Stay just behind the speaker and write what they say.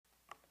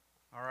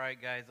All right,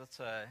 guys, let's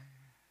go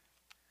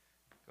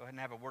ahead and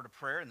have a word of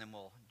prayer, and then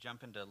we'll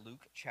jump into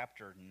Luke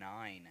chapter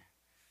 9.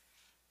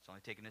 It's only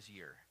taken us a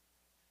year,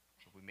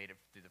 but we made it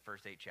through the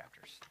first 8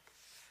 chapters.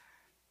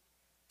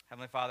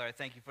 Heavenly Father, I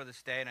thank you for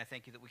this day, and I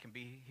thank you that we can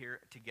be here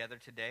together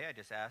today. I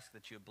just ask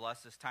that you would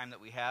bless this time that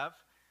we have.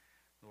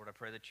 Lord, I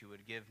pray that you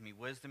would give me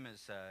wisdom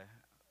as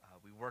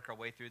we work our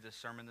way through this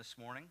sermon this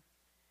morning.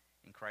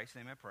 In Christ's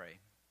name I pray.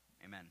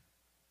 Amen.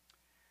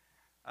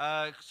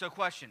 So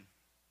question.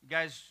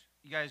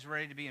 You guys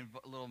ready to be a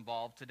little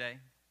involved today? Can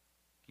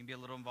you be a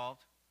little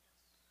involved?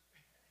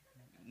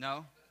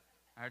 No?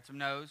 I heard some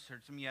no's,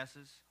 heard some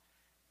yeses.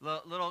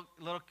 Little.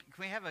 Can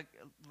we have a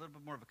little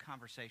bit more of a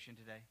conversation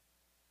today?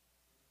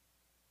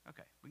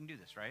 Okay, we can do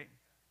this, right?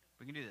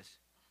 We can do this.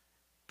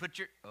 Put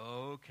your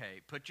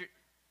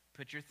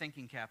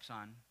thinking caps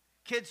on.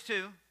 Kids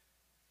too,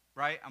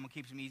 right? I'm gonna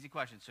keep some easy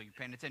questions, so you're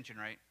paying attention,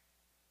 right?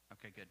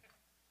 Okay, good.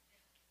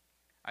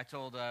 I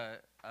told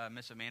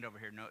Miss Amanda over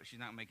here, no, she's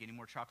not going to make any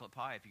more chocolate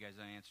pie if you guys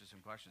don't answer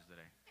some questions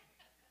today.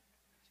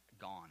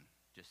 Gone.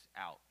 Just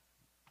out.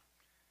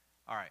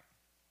 All right.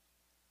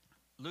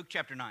 Luke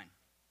chapter 9.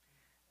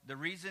 The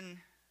reason...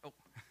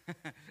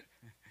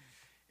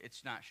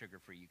 it's not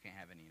sugar-free. You can't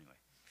have any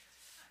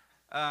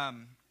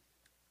anyway.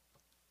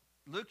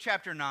 Luke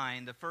chapter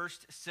 9, the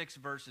first 6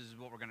 verses is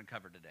what we're going to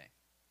cover today.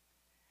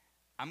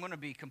 I'm going to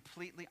be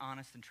completely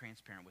honest and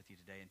transparent with you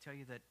today and tell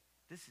you that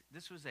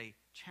This was a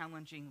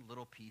challenging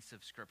little piece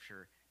of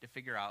scripture to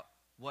figure out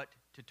what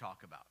to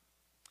talk about.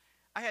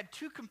 I had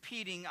 2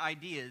 competing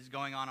ideas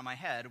going on in my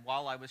head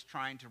while I was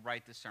trying to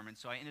write this sermon,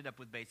 so I ended up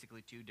with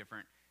basically 2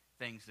 different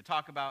things to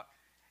talk about,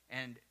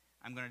 and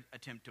I'm going to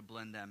attempt to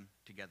blend them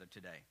together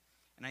today.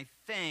 And I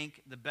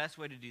think the best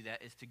way to do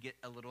that is to get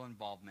a little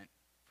involvement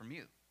from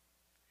you.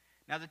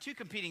 Now, the 2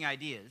 competing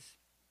ideas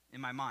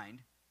in my mind,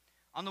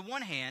 on the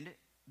one hand,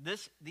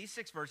 these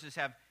 6 verses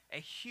have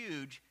a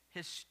huge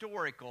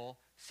historical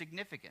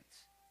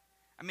significance.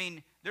 I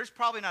mean, there's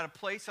probably not a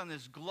place on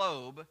this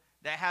globe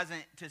that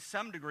hasn't, to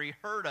some degree,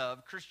 heard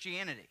of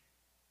Christianity.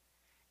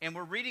 And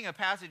we're reading a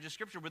passage of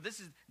Scripture where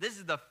this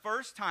is the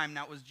first time,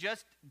 now it was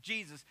just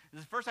Jesus, this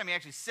is the first time he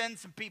actually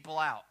sends some people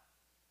out.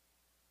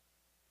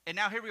 And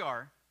now here we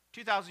are,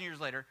 2,000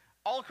 years later,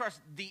 all across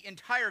the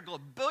entire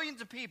globe,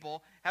 billions of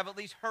people have at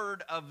least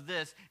heard of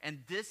this. And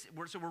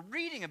so we're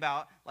reading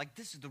about, like,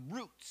 this is the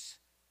roots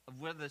of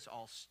where this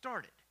all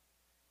started.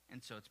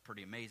 And so it's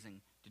pretty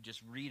amazing to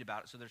just read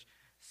about it. So there's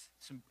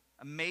some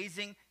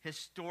amazing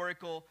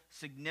historical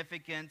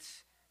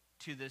significance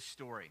to this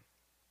story.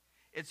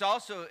 It's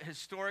also,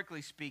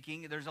 historically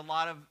speaking, there's a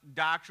lot of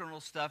doctrinal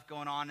stuff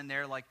going on in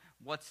there, like,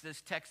 what's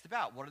this text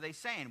about? What are they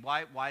saying?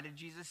 Why did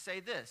Jesus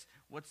say this?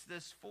 What's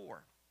this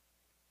for?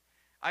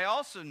 I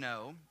also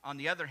know, on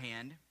the other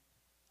hand,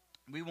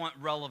 we want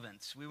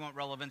relevance. We want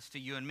relevance to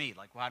you and me.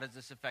 Like, well, how does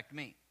this affect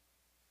me?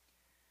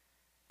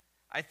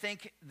 I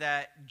think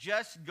that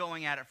just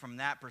going at it from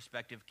that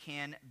perspective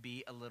can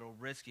be a little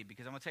risky,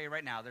 because I'm going to tell you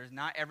right now, there's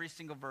not every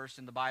single verse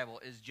in the Bible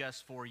is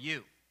just for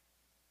you.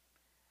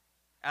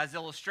 As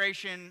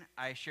illustration,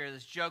 I share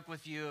this joke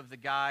with you of the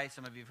guy,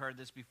 some of you have heard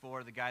this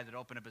before, the guy that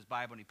opened up his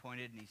Bible and he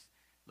pointed and he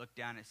looked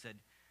down and it said,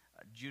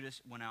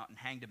 Judas went out and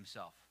hanged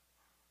himself.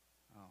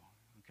 Oh,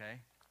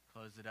 okay.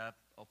 Close it up,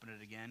 open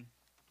it again.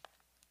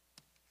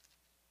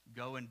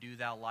 Go and do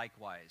thou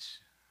likewise.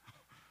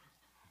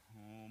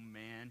 Oh,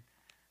 man.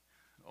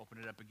 Open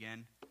it up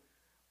again.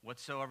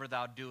 Whatsoever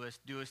thou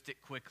doest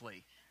it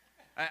quickly.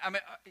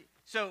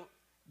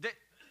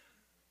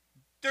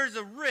 There's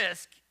a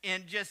risk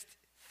in just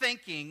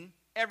thinking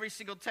every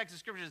single text of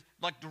Scripture is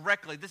like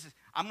directly.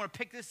 I'm going to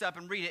pick this up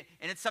and read it,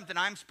 and it's something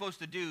I'm supposed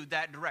to do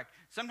that direct.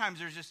 Sometimes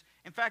there's just,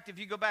 in fact, if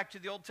you go back to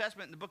the Old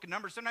Testament in the book of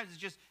Numbers, sometimes it's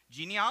just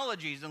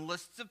genealogies and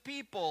lists of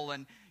people,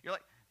 and you're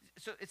like,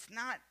 so it's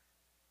not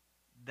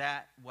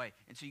that way.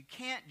 And so you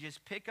can't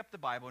just pick up the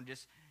Bible and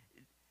just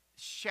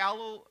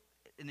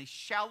in a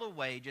shallow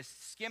way,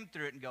 just skim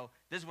through it and go,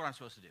 this is what I'm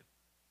supposed to do.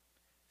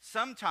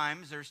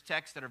 Sometimes there's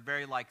texts that are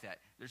very like that.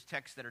 There's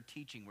texts that are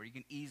teaching where you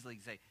can easily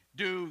say,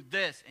 do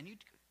this. And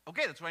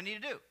okay, that's what I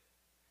need to do.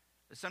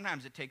 But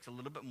sometimes it takes a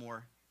little bit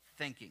more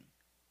thinking.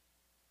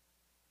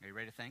 Are you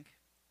ready to think?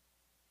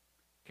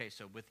 Okay,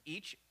 so with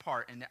each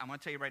part, and I'm going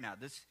to tell you right now,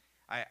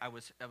 I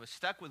was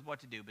stuck with what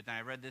to do, but then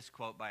I read this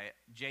quote by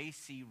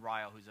J.C.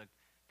 Ryle, who's a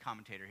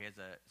commentator. He has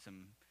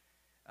some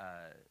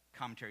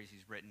commentaries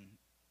he's written.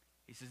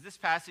 He says, this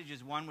passage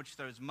is one which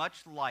throws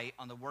much light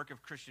on the work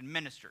of Christian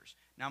ministers.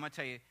 Now, I'm going to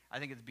tell you, I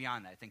think it's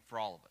beyond that. I think for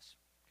all of us,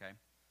 okay,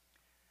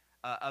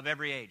 of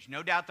every age.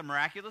 No doubt the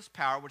miraculous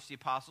power which the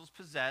apostles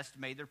possessed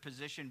made their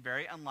position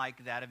very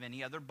unlike that of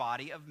any other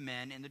body of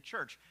men in the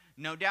church.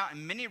 No doubt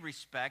in many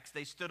respects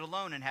they stood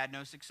alone and had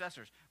no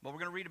successors. What we're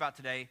going to read about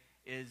today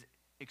is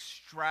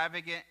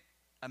extravagant,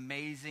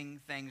 amazing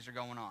things are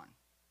going on,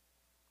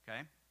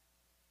 okay?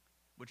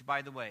 Which,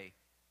 by the way,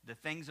 the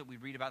things that we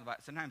read about,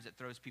 sometimes it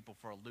throws people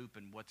for a loop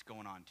in what's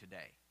going on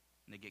today.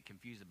 And they get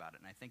confused about it.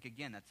 And I think,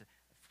 again, that's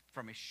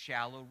from a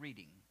shallow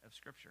reading of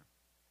Scripture.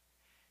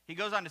 He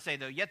goes on to say,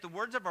 though, yet the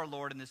words of our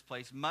Lord in this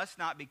place must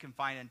not be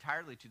confined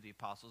entirely to the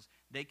apostles.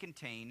 They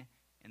contain,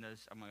 in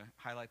those, I'm going to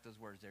highlight those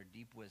words there,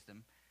 deep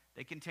wisdom.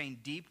 They contain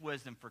deep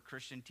wisdom for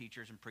Christian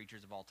teachers and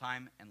preachers of all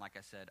time, and like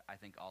I said, I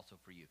think also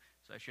for you.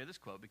 So I share this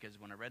quote because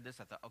when I read this,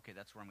 I thought, okay,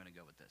 that's where I'm going to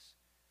go with this.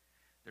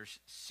 There's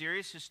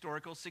serious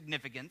historical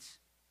significance,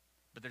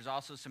 but there's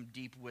also some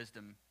deep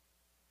wisdom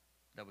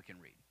that we can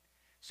read.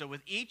 So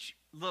with each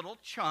little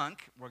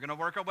chunk, we're going to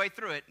work our way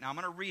through it. Now I'm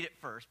going to read it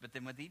first, but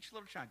then with each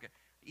little chunk,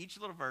 each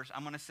little verse,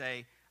 I'm going to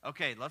say,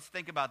 okay, let's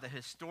think about the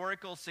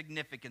historical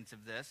significance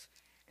of this.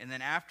 And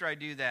then after I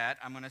do that,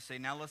 I'm going to say,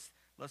 now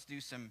let's do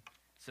some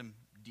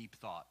deep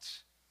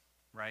thoughts,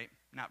 right?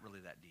 Not really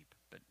that deep,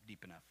 but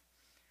deep enough.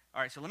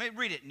 All right, so let me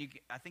read it, and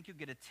I think you'll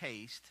get a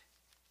taste.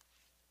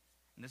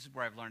 And this is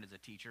where I've learned as a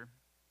teacher.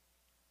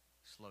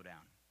 Slow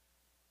down.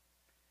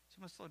 So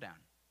I'm going to slow down.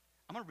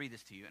 I'm going to read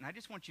this to you, and I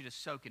just want you to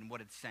soak in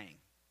what it's saying.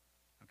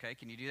 Okay,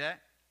 can you do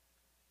that?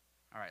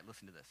 All right,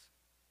 listen to this.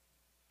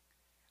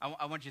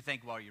 I want you to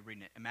think while you're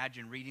reading it.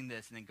 Imagine reading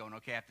this and then going,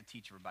 okay, I have to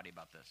teach everybody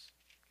about this.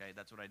 Okay,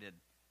 that's what I did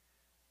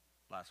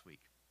last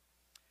week.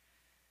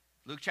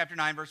 Luke chapter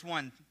 9, verse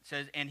 1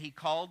 says, and he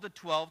called the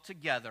 12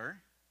 together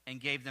and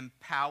gave them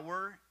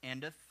power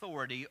and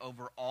authority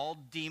over all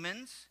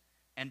demons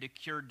and to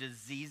cure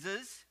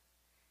diseases.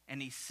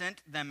 And he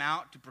sent them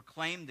out to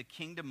proclaim the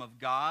kingdom of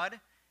God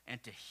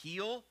and to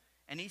heal.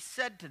 And he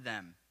said to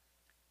them,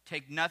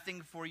 take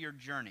nothing for your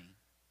journey,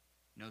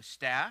 no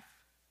staff,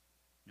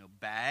 no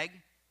bag,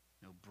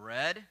 no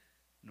bread,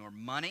 nor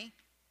money,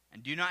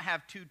 and do not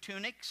have 2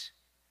 tunics.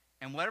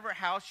 And whatever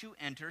house you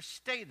enter,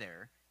 stay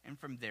there, and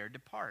from there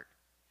depart.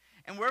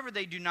 And wherever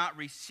they do not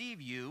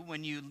receive you,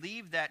 when you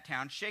leave that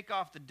town, shake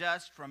off the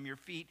dust from your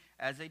feet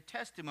as a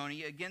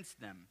testimony against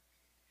them.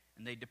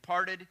 And they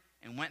departed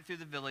and went through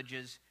the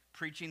villages,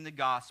 preaching the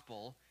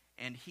gospel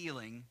and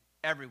healing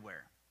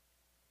everywhere.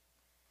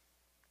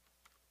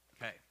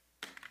 Okay.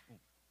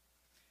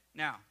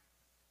 Now,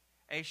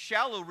 a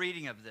shallow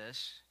reading of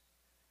this,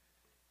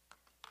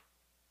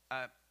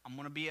 I'm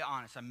going to be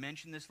honest. I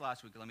mentioned this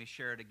last week. Let me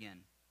share it again.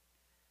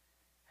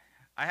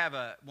 I have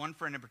one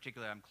friend in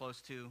particular I'm close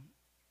to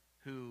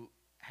who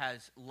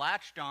has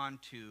latched on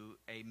to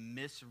a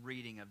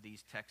misreading of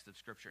these texts of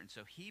Scripture. And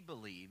so he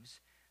believes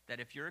that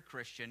if you're a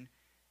Christian,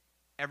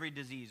 every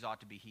disease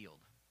ought to be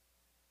healed.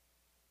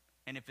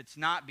 And if it's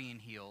not being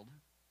healed,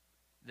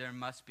 there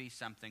must be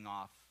something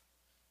off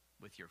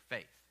with your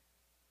faith.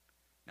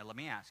 Now let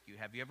me ask you,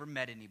 have you ever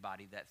met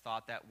anybody that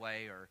thought that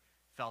way or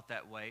felt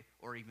that way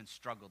or even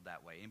struggled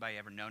that way? Anybody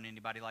ever known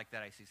anybody like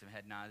that? I see some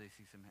head nods. I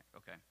see some head.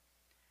 Okay.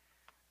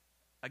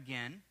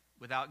 Again,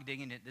 without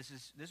digging it, this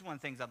is one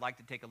of the things I'd like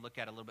to take a look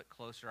at a little bit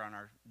closer on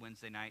our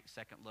Wednesday night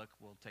second look.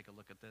 We'll take a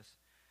look at this.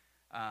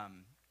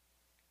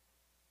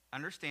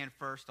 Understand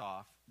first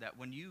off that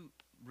when you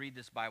read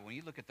this Bible, when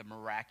you look at the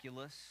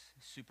miraculous,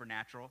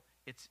 supernatural,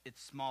 it's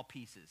small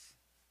pieces.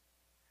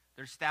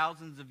 There's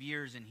thousands of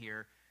years in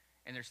here,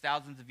 and there's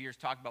thousands of years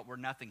talking about where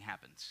nothing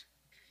happens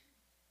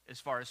as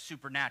far as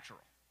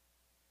supernatural.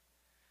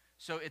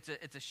 So it's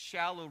a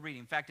shallow reading.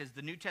 In fact, as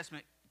the New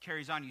Testament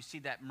carries on, you see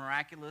that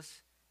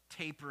miraculous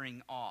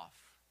tapering off.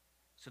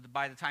 So that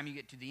by the time you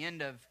get to the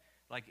end of,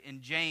 like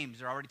in James,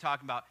 they're already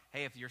talking about,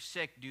 hey, if you're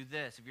sick, do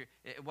this.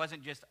 It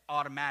wasn't just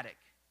automatic.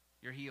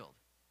 You're healed.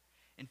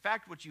 In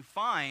fact, what you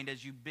find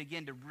as you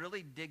begin to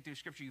really dig through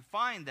Scripture, you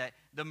find that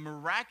the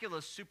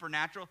miraculous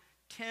supernatural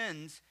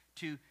tends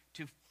to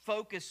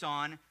focus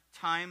on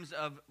times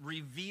of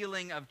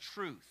revealing of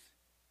truth.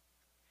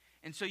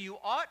 And so you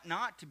ought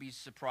not to be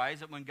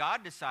surprised that when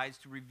God decides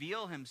to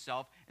reveal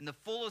himself in the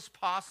fullest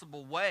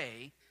possible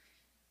way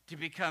to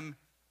become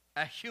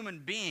a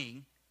human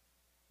being,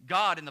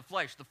 God in the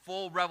flesh, the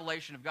full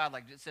revelation of God,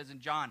 like it says in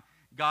John,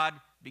 God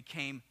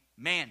became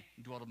man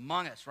and dwelt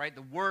among us, right?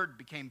 The Word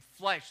became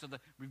flesh, so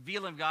the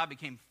revealing of God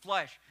became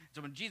flesh.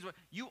 So when Jesus,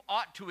 you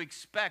ought to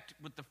expect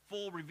with the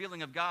full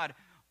revealing of God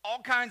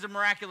all kinds of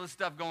miraculous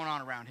stuff going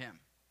on around him.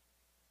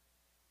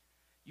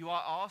 You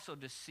ought also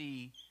to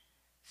see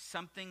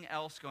something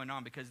else going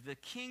on, because the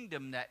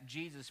kingdom that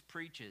Jesus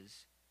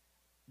preaches,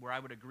 where I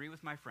would agree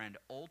with my friend,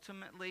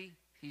 ultimately,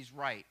 he's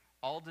right.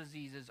 All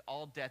diseases,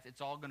 all death,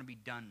 it's all going to be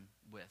done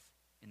with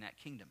in that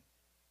kingdom.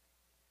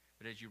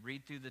 But as you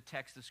read through the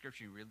text of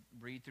Scripture, you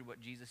read through what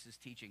Jesus is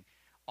teaching,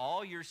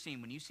 all you're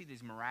seeing, when you see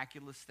these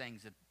miraculous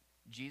things that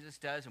Jesus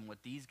does and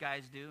what these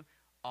guys do,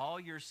 all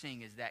you're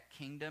seeing is that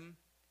kingdom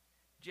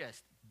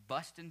just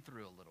busting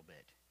through a little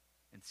bit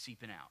and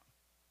seeping out.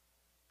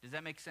 Does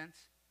that make sense?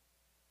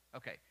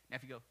 Okay. Now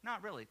if you go,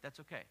 not really, that's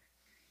okay.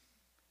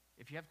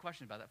 If you have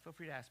questions about that, feel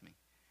free to ask me.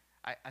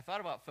 I thought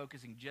about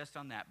focusing just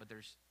on that, but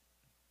there's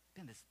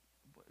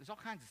all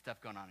kinds of stuff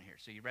going on in here.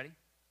 So you ready?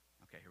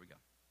 Okay, here we go.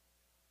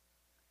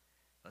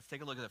 Let's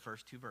take a look at the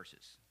first 2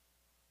 verses.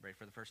 Ready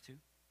for the first 2?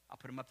 I'll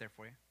put them up there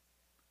for you.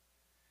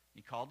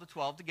 He called the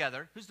 12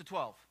 together. Who's the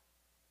 12?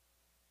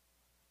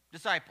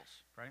 Disciples,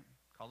 right?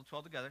 Called the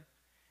 12 together.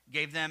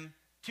 Gave them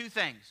 2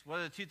 things. What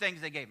are the 2 things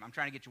they gave them? I'm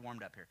trying to get you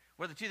warmed up here.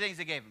 What are the 2 things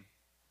they gave them?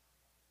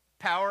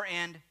 Power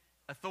and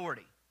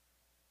authority.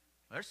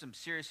 There's some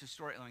serious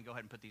let me go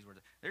ahead and put these words.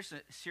 There's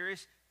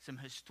some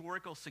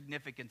historical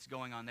significance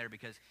going on there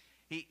because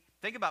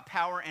think about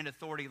power and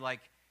authority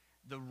like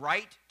the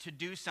right to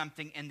do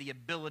something and the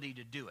ability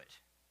to do it,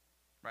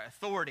 right?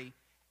 Authority,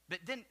 but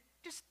then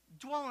just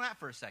dwell on that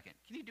for a second.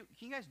 Can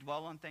you guys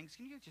dwell on things?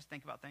 Can you guys just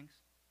think about things?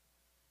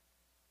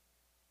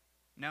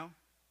 No?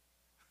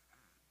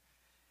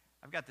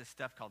 I've got this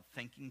stuff called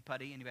thinking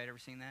putty. Anybody ever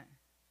seen that?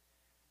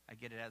 I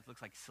get it out. It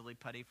looks like silly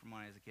putty from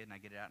when I was a kid, and I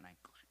get it out, and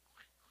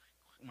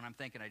when I'm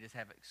thinking, I just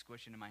have it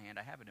squishing in my hand.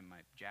 I have it in my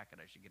jacket.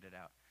 I should get it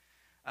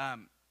out.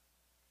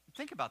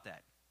 Think about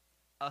that.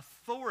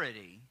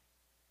 Authority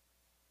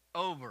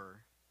over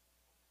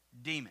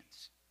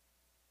demons.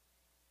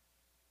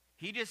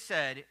 He just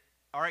said,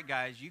 all right,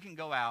 guys, you can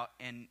go out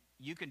and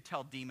you can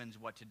tell demons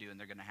what to do, and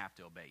they're going to have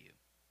to obey you.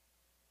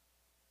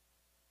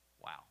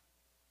 Wow.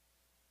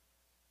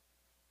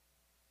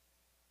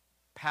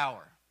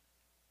 Power.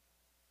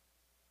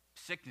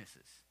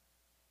 Sicknesses.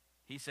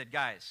 He said,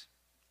 guys,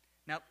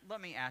 now let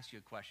me ask you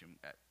a question.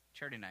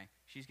 Charity and I,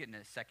 she's getting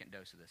a second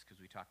dose of this because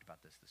we talked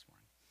about this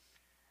morning.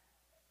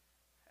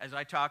 As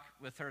I talked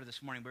with her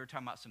this morning, we were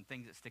talking about some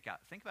things that stick out.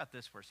 Think about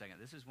this for a second.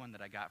 This is one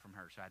that I got from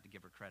her, so I had to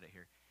give her credit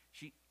here.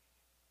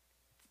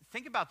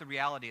 Think about the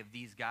reality of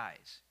these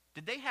guys.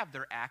 Did they have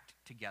their act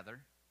together?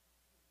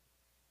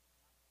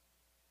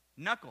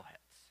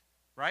 Knuckleheads,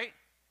 right?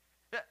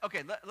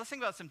 Okay, let's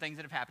think about some things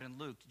that have happened in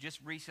Luke just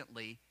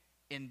recently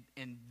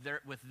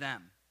with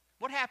them.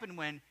 What happened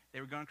when they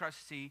were going across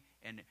the sea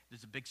and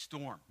there's a big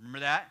storm?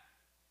 Remember that?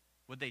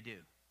 What'd they do?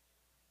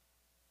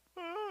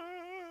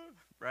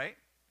 Right?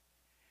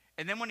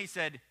 And then when he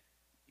said,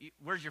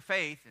 where's your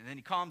faith? And then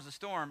he calms the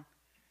storm.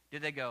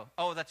 Did they go,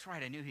 oh, that's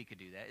right, I knew he could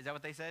do that. Is that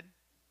what they said?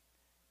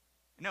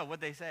 No,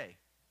 what'd they say?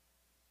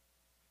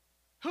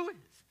 Who is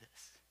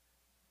this?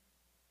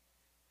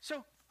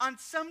 So, on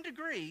some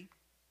degree,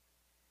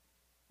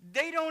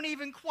 they don't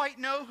even quite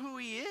know who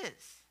he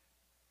is.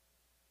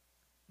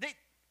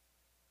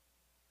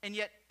 And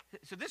yet,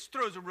 so this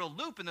throws a real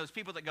loop in those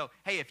people that go,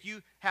 hey, if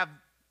you have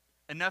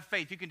enough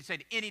faith, you can say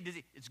to any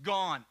disease, it's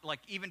gone.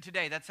 Like even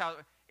today, that's how,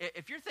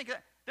 if you're thinking,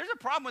 there's a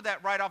problem with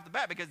that right off the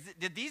bat because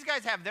did these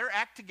guys have their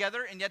act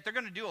together and yet they're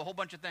going to do a whole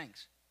bunch of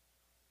things?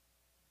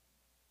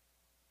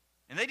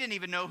 And they didn't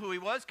even know who he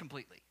was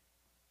completely.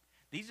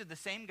 These are the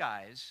same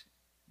guys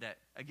that,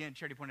 again,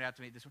 Charity pointed out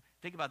to me this one.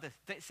 Think about this.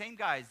 Same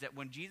guys that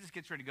when Jesus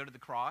gets ready to go to the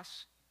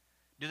cross,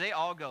 do they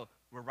all go,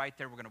 we're right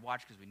there, we're going to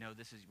watch because we know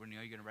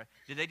you're going to,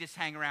 did they just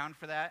hang around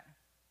for that?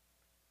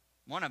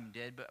 One of them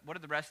did, but what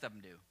did the rest of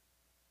them do?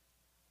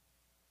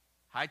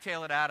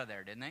 Hightail it out of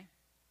there, didn't they?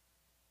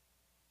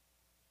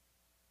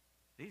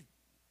 These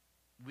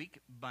weak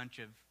bunch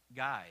of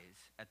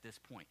guys at this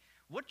point.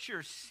 What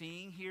you're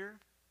seeing here,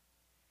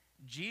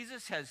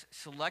 Jesus has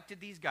selected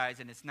these guys,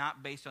 and it's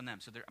not based on them.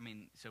 So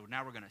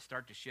now we're going to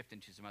start to shift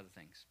into some other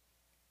things.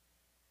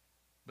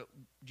 But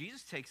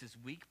Jesus takes this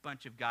weak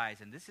bunch of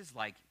guys, and this is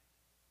like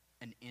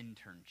an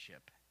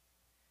internship.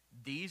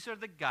 These are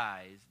the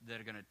guys that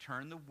are going to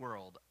turn the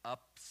world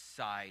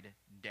upside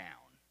down.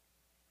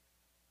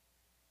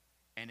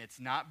 And it's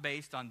not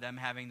based on them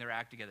having their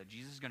act together.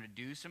 Jesus is going to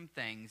do some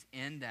things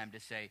in them to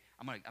say,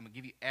 I'm going to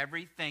give you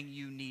everything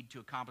you need to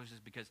accomplish this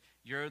because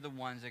you're the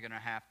ones that are going to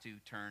have to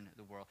turn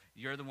the world.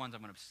 You're the ones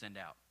I'm going to send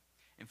out.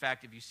 In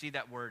fact, if you see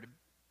that word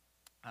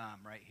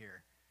right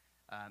here,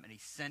 and he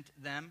sent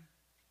them.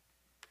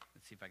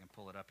 Let's see if I can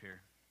pull it up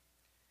here.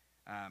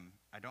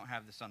 I don't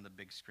have this on the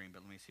big screen,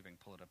 but let me see if I can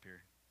pull it up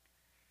here.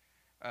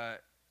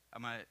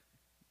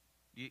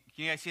 Can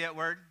you guys see that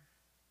word?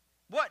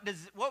 What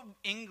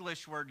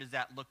English word does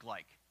that look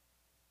like?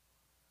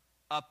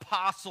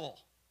 Apostle.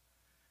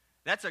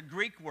 That's a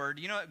Greek word.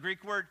 You know what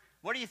Greek word?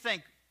 What do you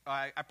think?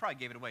 I probably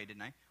gave it away,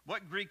 didn't I?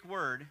 What Greek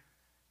word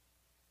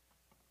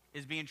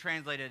is being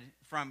translated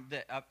from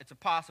it's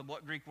apostle?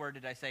 What Greek word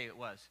did I say it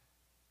was?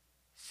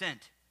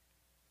 Sent.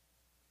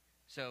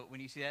 So when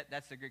you see that,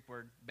 that's the Greek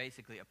word,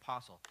 basically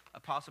apostle.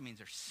 Apostle means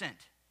they're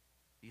sent.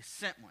 The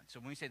sent one. So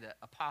when we say the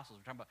apostles,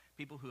 we're talking about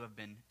people who have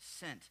been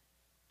sent.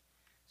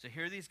 So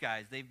here are these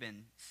guys. They've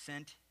been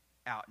sent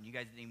out. And you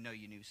guys didn't even know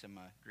you knew some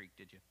Greek,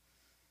 did you?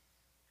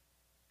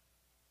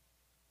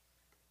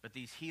 But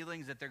these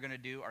healings that they're going to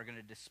do are going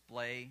to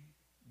display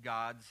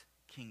God's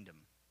kingdom.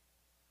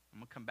 I'm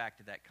going to come back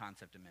to that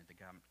concept in a minute, the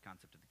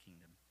concept of the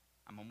kingdom.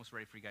 I'm almost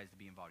ready for you guys to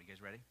be involved. You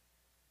guys ready?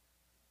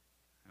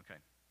 Okay.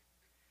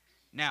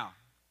 Now,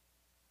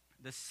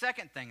 the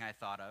second thing I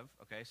thought of,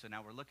 okay, so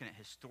now we're looking at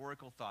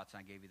historical thoughts, and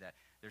I gave you that.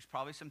 There's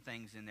probably some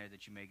things in there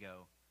that you may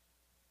go,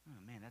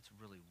 oh, man, that's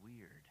really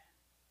weird.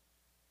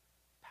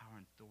 Power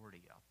and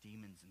authority,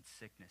 demons and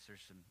sickness.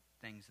 There's some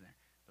things in there.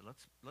 But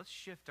let's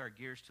shift our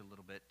gears to a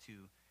little bit to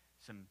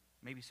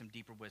maybe some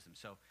deeper wisdom.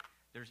 So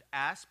there's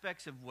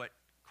aspects of what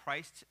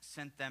Christ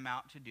sent them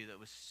out to do that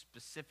was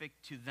specific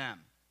to them.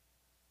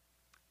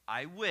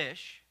 I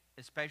wish,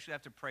 especially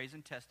after praise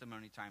and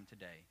testimony time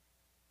today,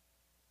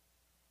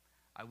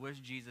 I wish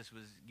Jesus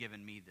was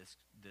giving me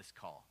this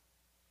call.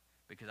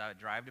 Because I would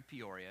drive to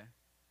Peoria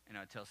and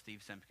I would tell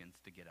Steve Simpkins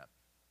to get up.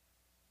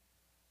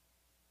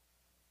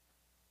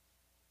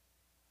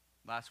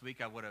 Last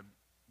week I would have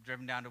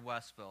driven down to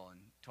Westville and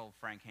told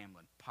Frank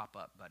Hamlin, pop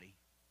up, buddy.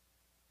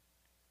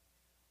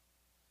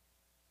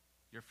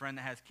 Your friend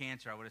that has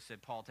cancer, I would have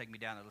said, Paul, take me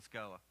down there, let's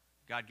go.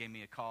 God gave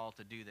me a call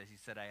to do this. He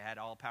said I had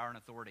all power and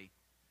authority.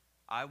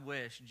 I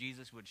wish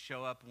Jesus would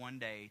show up one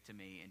day to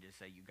me and just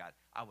say, you got it.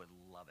 I would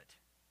love it.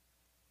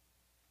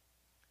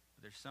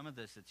 But there's some of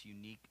this that's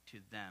unique to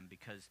them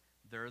because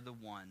they're the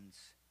ones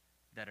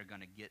that are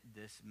going to get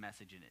this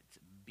message, and it's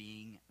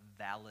being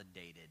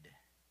validated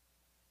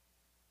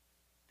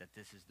that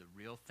this is the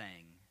real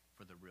thing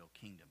for the real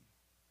kingdom.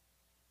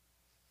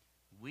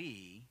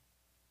 We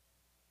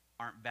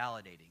aren't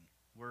validating.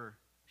 We're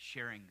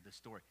sharing the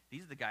story.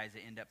 These are the guys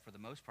that end up, for the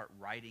most part,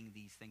 writing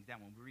these things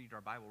down. When we read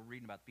our Bible, we're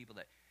reading about the people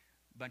that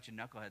a bunch of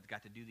knuckleheads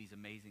got to do these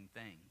amazing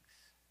things.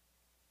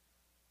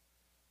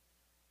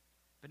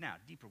 But now,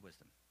 deeper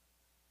wisdom.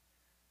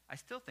 I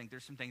still think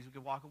there's some things we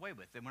could walk away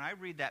with. And when I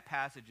read that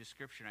passage of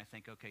Scripture, and I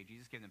think, okay,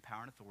 Jesus gave them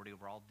power and authority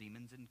over all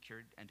demons and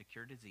to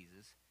cure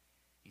diseases.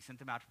 He sent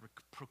them out to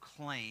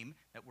proclaim.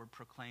 That word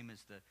proclaim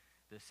is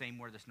the same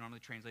word that's normally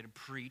translated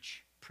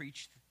preach.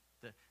 Preach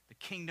the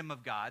kingdom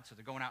of God. So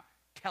they're going out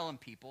telling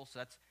people. So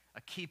that's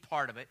a key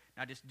part of it.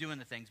 Not just doing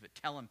the things, but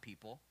telling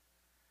people.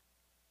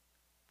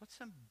 What's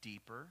some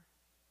deeper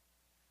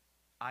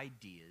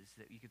ideas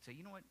that you could say,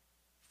 you know what,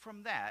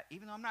 from that,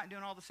 even though I'm not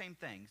doing all the same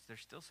things,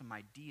 there's still some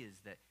ideas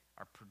that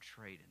are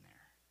portrayed in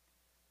there.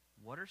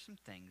 What are some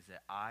things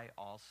that I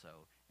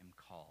also am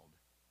called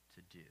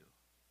to do?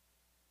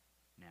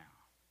 Now,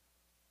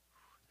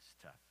 this is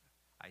tough.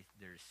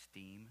 There's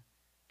steam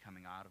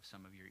coming out of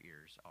some of your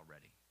ears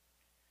already.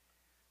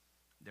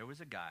 There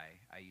was a guy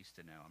I used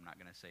to know. I'm not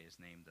going to say his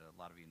name.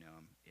 A lot of you know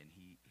him. And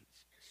he's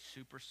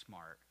super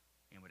smart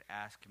and would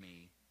ask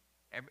me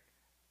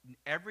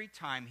every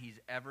time he's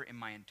ever in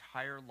my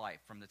entire life,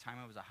 from the time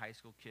I was a high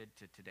school kid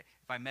to today,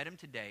 if I met him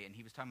today and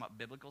he was talking about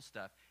biblical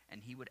stuff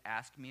and he would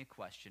ask me a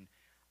question,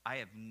 I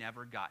have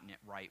never gotten it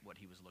right what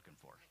he was looking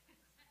for.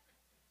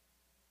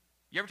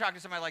 You ever talk to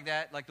somebody like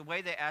that? Like the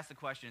way they ask the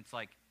question, it's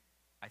like,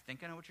 I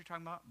think I know what you're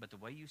talking about, but the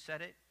way you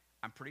said it,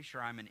 I'm pretty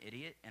sure I'm an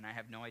idiot and I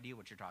have no idea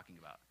what you're talking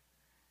about.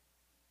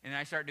 And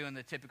I start doing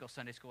the typical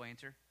Sunday school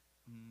answer,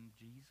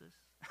 Jesus.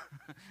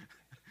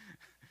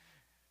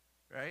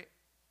 Right?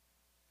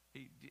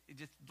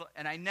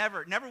 And I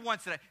never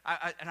once did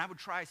and I would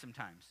try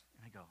sometimes.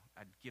 And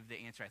I'd give the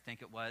answer I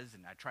think it was,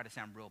 and I'd try to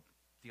sound real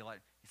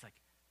theological. He's like,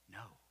 no.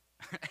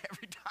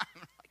 Every time.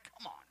 I'm like,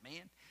 come on,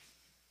 man.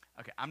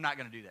 Okay, I'm not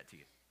going to do that to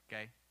you,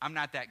 okay? I'm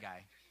not that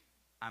guy.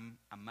 I'm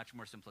much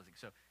more simplistic.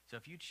 So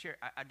if you'd share,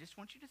 I just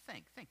want you to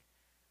think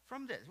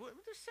from this.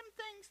 There's some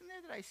things in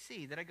there that I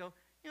see that I go,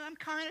 I'm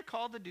kind of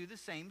called to do the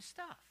same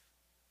stuff.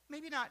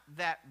 Maybe not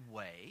that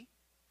way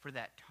for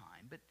that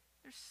time, but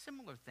there's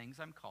similar things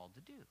I'm called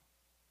to do.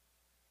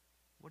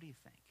 What do you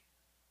think?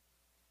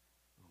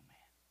 Oh, man,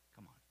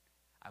 come on.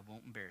 I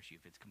won't embarrass you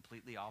if it's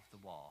completely off the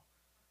wall.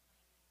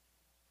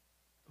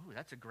 Ooh,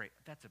 that's a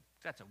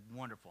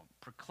wonderful.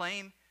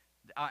 Proclaim,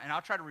 and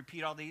I'll try to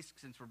repeat all these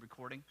since we're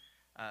recording.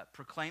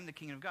 Proclaim the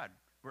kingdom of God.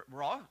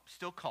 We're all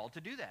still called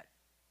to do that.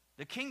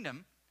 The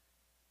kingdom,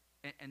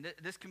 and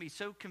this can be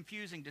so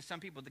confusing to some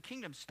people, the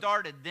kingdom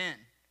started then.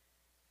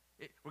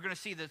 We're going to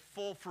see the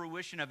full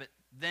fruition of it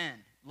then,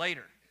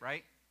 later,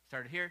 right?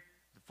 Started here,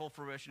 the full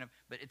fruition of,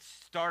 but it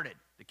started.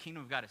 The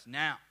kingdom of God is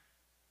now.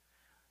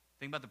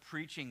 Think about the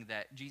preaching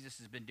that Jesus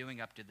has been doing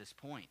up to this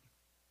point.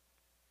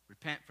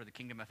 Repent, for the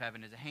kingdom of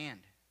heaven is at hand.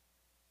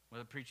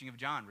 Well, the preaching of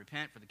John,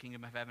 repent, for the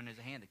kingdom of heaven is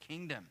at hand. The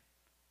kingdom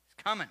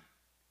is coming.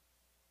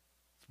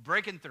 It's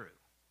breaking through,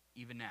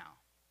 even now.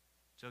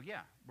 So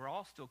yeah, we're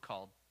all still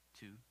called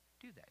to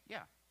do that. Yeah.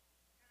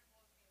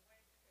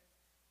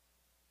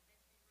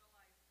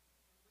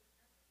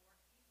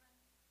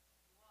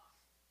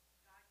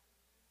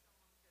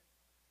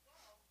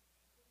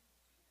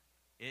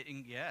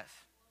 Yes.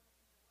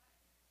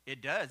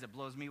 It does. It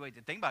blows me away.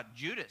 Think about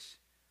Judas.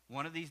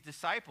 One of these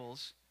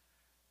disciples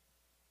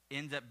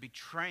ends up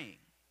betraying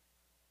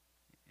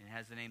and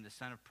has the name the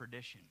son of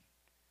perdition,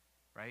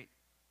 right?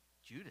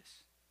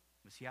 Judas.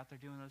 Was he out there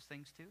doing those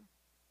things too?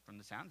 From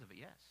the sounds of it,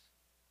 yes.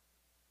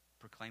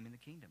 Proclaiming the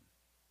kingdom.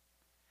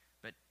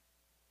 But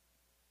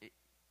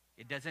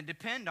it doesn't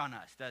depend on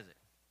us, does it?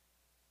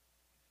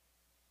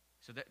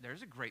 So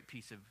there's a great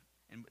piece of,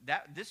 and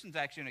this one's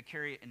actually going to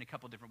carry it in a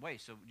couple different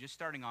ways. So just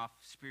starting off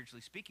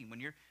spiritually speaking, when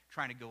you're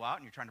trying to go out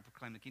and you're trying to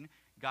proclaim the kingdom,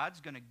 God's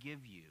going to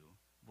give you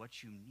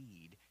what you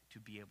need to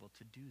be able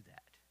to do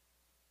that.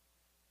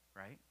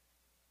 Right?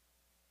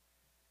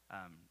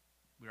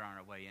 We were on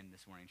our way in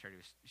this morning. Charity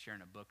was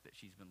sharing a book that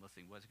she's been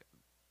listening. Was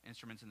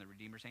Instruments in the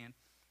Redeemer's Hand.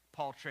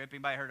 Paul Tripp.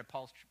 Anybody heard of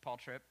Paul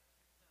Tripp?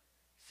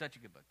 Such a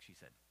good book, she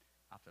said.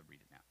 I'll have to read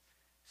it now.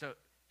 So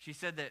she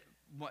said that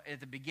at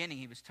the beginning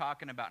he was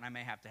talking about, and I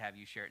may have to have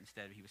you share it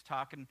instead. He was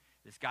talking,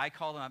 this guy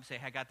called him up and said,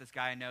 hey, I got this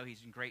guy I know,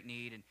 he's in great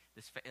need, and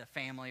this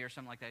family or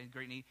something like that, in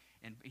great need.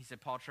 And he said,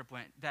 Paul Tripp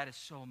went, that is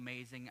so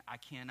amazing. I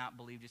cannot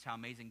believe just how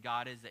amazing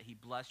God is that he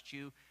blessed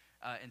you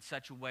in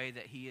such a way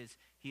that he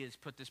has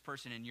put this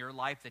person in your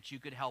life that you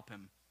could help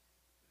him.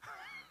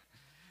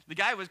 The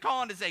guy was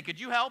calling to say,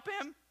 could you help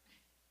him?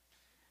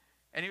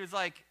 And he was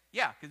like,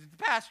 yeah, because it's the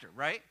pastor,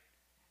 right?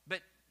 But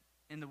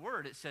in the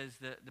Word, it says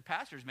the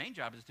pastor's main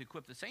job is to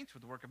equip the saints for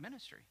the work of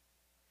ministry.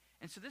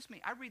 And so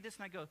I read this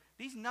and I go,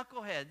 these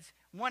knuckleheads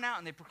went out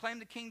and they proclaimed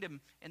the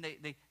kingdom and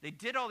they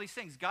did all these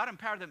things. God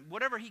empowered them,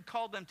 whatever he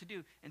called them to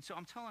do. And so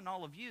I'm telling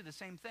all of you the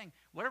same thing.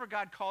 Whatever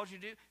God calls you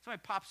to do,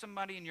 somebody pops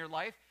somebody in your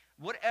life,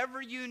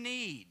 whatever you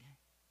need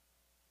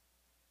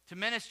to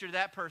minister to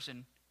that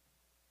person,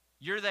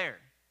 you're there.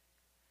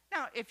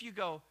 Now, if you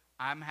go,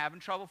 I'm having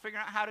trouble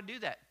figuring out how to do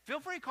that,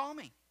 feel free to call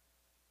me.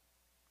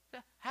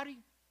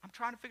 I'm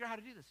trying to figure out how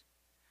to do this.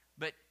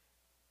 But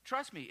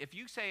trust me, if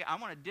you say, I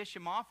want to dish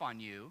him off on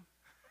you,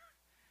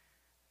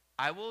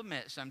 I will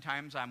admit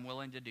sometimes I'm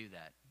willing to do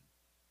that.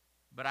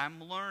 But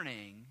I'm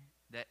learning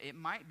that it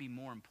might be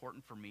more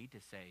important for me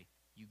to say,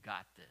 you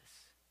got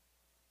this.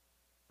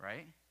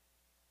 Right?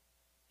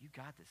 You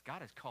got this. God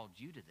has called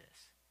you to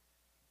this.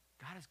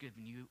 God has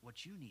given you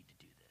what you need to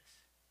do this.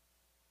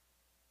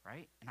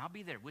 Right? And I'll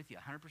be there with you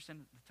 100% of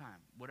the time.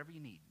 Whatever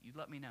you need, you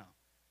let me know.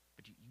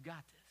 But you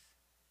got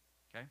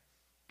this. Okay?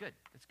 Good.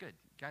 That's good.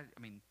 God,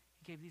 he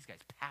gave these guys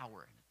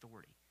power and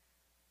authority.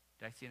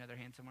 Did I see another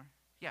hand somewhere?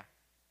 Yeah.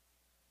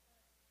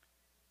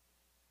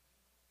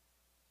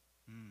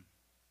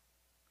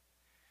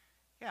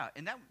 Yeah,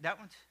 and that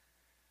one's,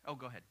 oh,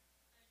 go ahead.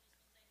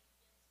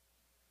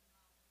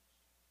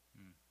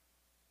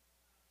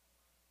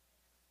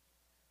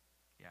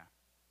 Yeah.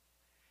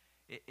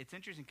 It's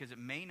interesting because it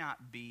may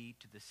not be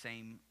to the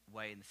same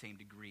way and the same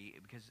degree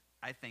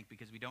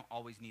because we don't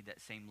always need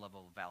that same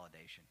level of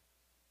validation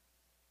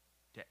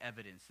to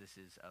evidence this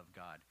is of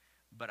God.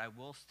 But I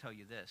will tell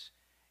you this,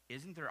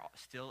 isn't there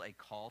still a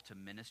call to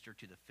minister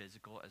to the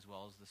physical as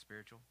well as the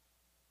spiritual?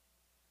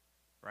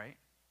 Right?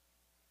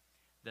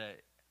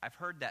 I've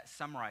heard that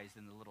summarized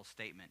in the little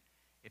statement.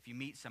 If you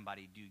meet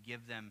somebody, do you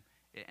give them,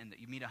 and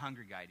you meet a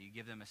hungry guy, do you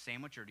give them a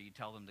sandwich or do you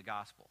tell them the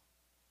gospel?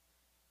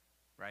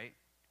 Right?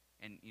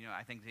 And,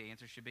 I think the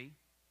answer should be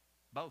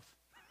both.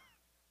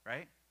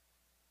 Right?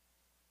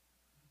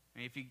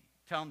 If you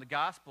tell them the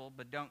gospel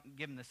but don't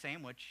give them the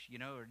sandwich,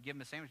 or give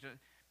them a sandwich.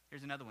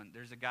 Here's another one.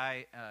 There's a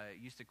guy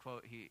used to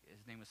quote,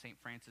 his name was St.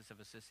 Francis of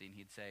Assisi, and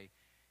he'd say,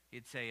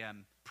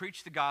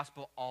 preach the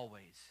gospel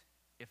always.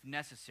 If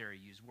necessary,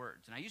 use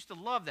words. And I used to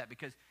love that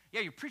because,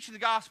 you're preaching the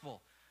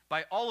gospel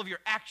by all of your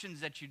actions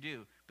that you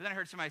do. But then I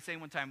heard somebody say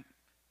one time,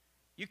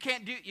 you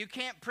can't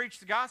preach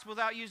the gospel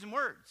without using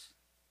words.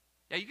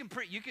 Yeah,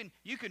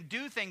 you can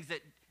do things that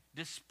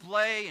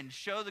display and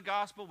show the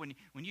gospel when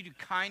you do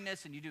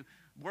kindness and you do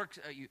works.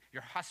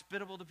 You're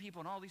hospitable to people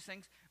and all these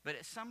things. But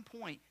at some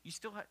point, you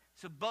still have.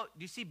 So do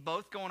you see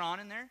both going on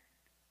in there?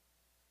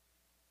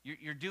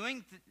 You're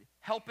doing,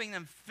 helping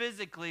them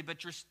physically,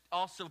 but you're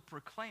also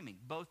proclaiming.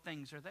 Both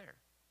things are there.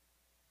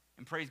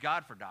 And praise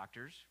God for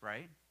doctors,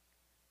 right?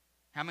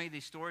 How many of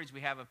these stories we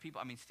have of people,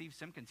 Steve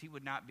Simpkins, he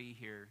would not be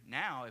here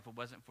now if it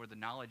wasn't for the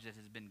knowledge that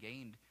has been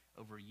gained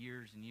over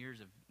years and years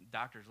of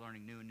doctors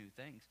learning new and new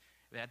things.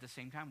 But at the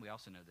same time, we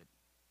also know that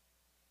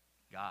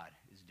God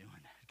is doing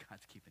that.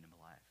 God's keeping him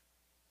alive.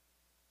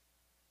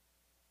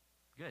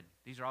 Good.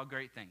 These are all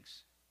great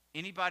things.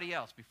 Anybody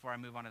else before I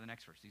move on to the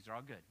next verse? These are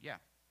all good. Yeah.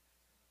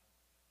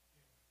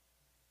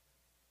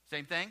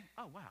 Same thing?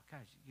 Oh, wow,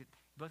 guys, you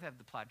both have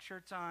the plaid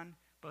shirts on,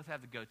 both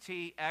have the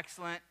goatee.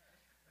 Excellent.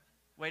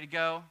 Way to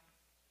go.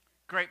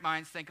 Great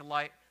minds think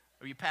alike.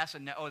 Are you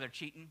passing? Oh, they're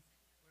cheating?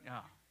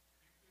 Oh.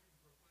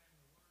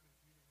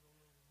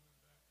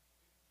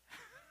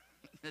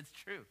 That's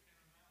true.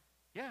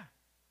 Yeah.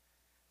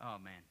 Oh,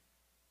 man.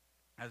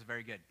 That was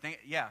very good.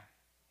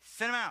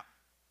 Send them out.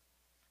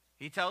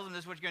 He tells them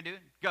this is what you're going to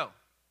do. Go.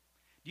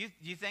 Do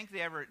you think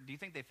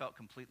they felt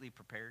completely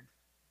prepared?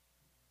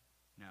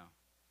 No.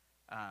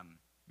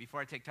 Before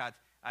I take Todd's,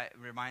 it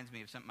reminds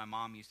me of something my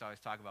mom used to always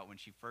talk about when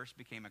she first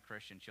became a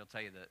Christian. She'll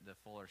tell you the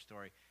fuller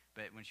story.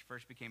 But when she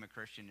first became a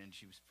Christian and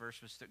she was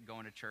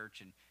going to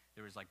church and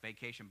there was like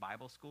Vacation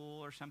Bible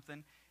School or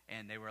something,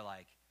 and they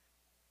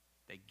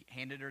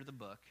handed her the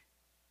book,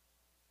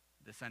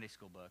 the Sunday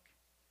school book,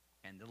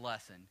 and the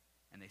lesson,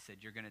 and they said,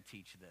 you're going to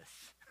teach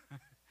this.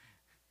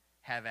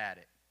 Have at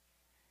it.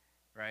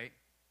 Right?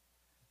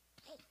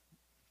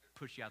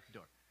 Push you out the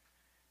door.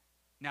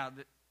 Now,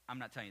 I'm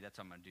not telling you that's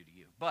what I'm going to do to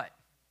you, but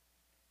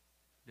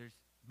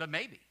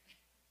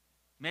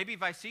maybe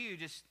if I see you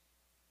just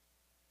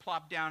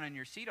plop down in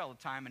your seat all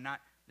the time and not,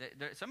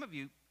 some of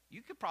you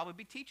could probably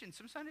be teaching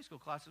some Sunday school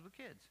classes with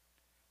kids.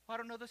 Well, I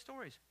don't know the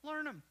stories.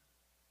 Learn them,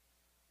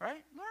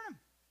 right? Learn them.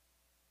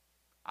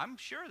 I'm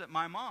sure that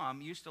my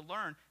mom used to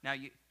learn. Now,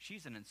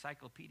 she's an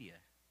encyclopedia,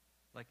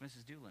 like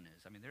Mrs. Doolin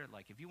is. They're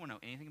like, if you want to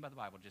know anything about the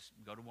Bible, just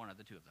go to one of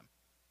the two of them.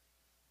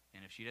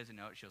 And if she doesn't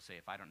know it, she'll say,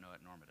 if I don't know it,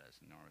 Norma does.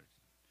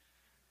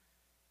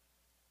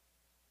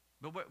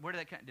 But where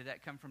did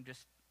that come from?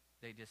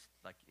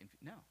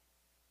 No.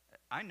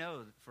 I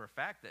know for a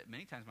fact that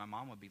many times my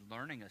mom would be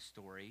learning a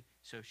story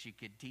so she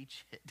could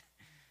teach it,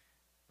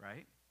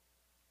 right?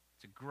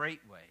 It's a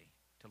great way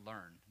to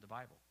learn the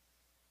Bible.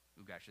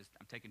 Oh gosh,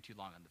 I'm taking too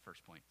long on the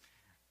first point.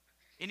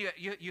 Anyway,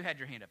 you had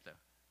your hand up though.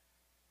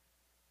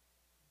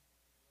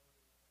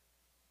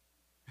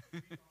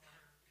 Mm.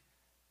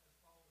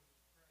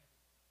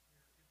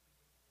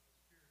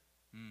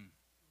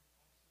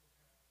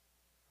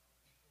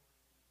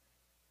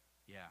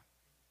 Yeah.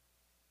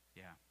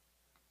 Yeah.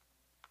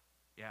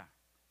 Yeah.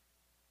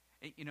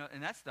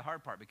 And that's the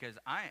hard part, because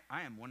I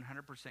am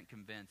 100%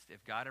 convinced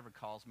if God ever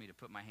calls me to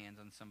put my hands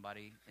on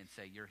somebody and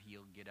say, you're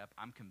healed, get up,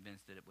 I'm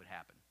convinced that it would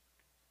happen.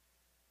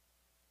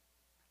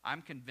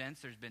 I'm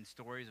convinced there's been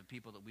stories of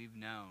people that we've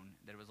known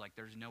that it was like,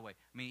 there's no way.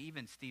 I mean,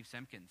 even Steve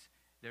Simpkins,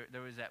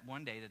 there was that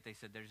one day that they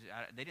said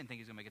they didn't think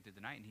he was going to make it through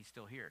the night, and he's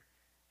still here.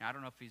 Now, I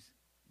don't know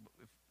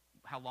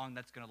how long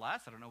that's going to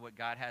last. I don't know what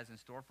God has in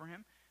store for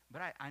him.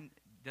 But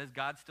does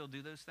God still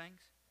do those things?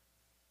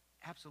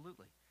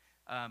 Absolutely.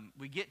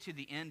 We get to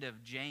the end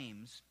of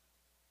James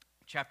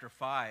chapter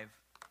 5,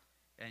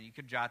 and you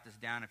could jot this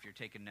down if you're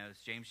taking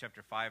notes. James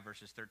chapter 5,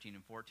 verses 13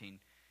 and 14.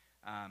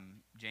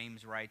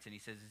 James writes, and he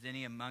says, is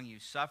any among you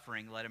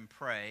suffering? Let him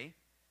pray.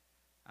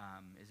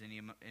 Is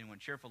anyone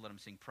cheerful? Let him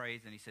sing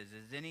praise. And he says,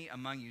 is any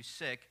among you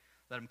sick?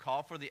 Let him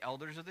call for the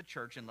elders of the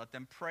church and let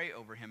them pray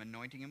over him,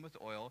 anointing him with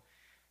oil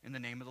in the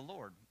name of the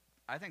Lord.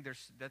 I think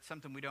that's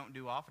something we don't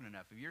do often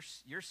enough. If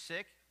you're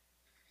sick,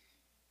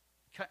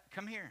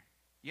 come here.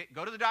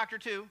 Go to the doctor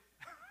too,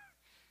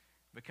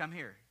 but come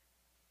here.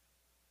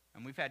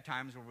 And we've had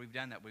times where we've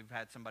done that. We've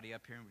had somebody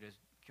up here and we just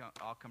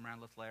all come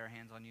around, let's lay our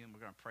hands on you, and we're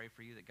going to pray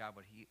for you that God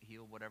would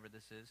heal whatever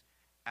this is.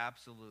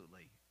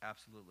 Absolutely,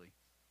 absolutely.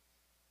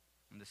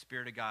 And the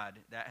Spirit of God,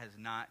 that has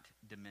not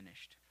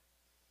diminished.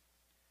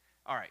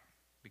 All right,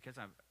 because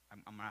I'm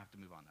going to have to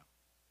move on, though.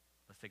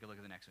 Let's take a look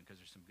at the next one, because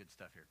there's some good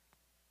stuff here.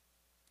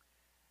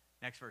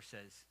 Next verse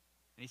says,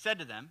 and he said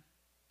to them,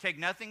 take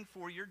nothing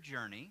for your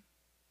journey,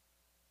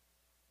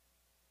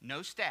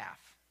 no staff,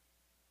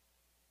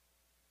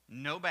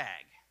 no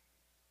bag,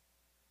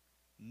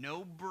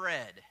 no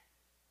bread.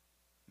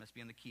 Must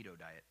be on the keto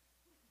diet.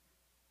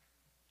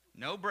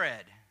 No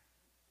bread,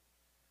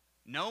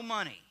 no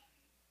money,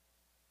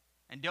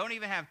 and don't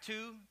even have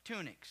 2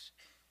 tunics.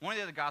 One of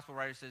the other gospel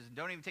writers says,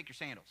 don't even take your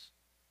sandals.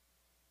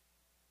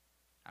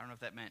 I don't know if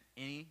that meant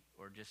any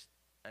or just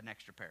an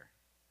extra pair.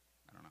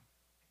 I don't know.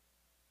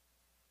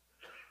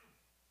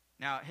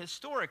 Now,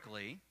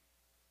 historically,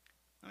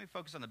 let me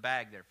focus on the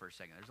bag there for a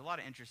second. There's a lot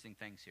of interesting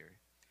things here.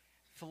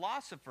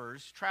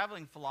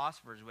 Traveling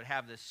philosophers would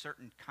have this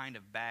certain kind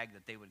of bag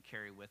that they would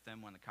carry with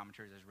them. One of the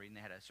commentaries I was reading,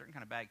 they had a certain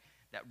kind of bag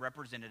that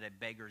represented a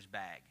beggar's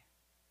bag.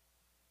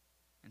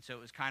 And so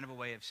it was kind of a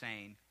way of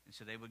saying, and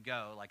so they would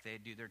go, like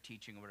they'd do their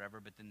teaching or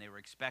whatever, but then they were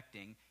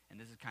expecting, and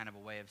this is kind of a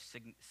way of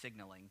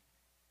signaling.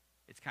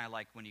 It's kind of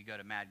like when you go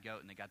to Mad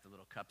Goat and they got the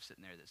little cup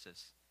sitting there that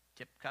says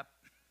tip cup,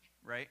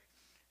 right?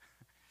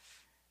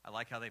 I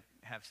like how they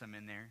have some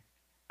in there.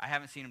 I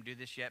haven't seen them do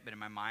this yet, but in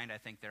my mind, I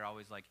think they're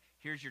always like,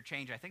 here's your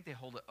change. I think they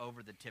hold it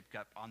over the tip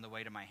cup on the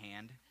way to my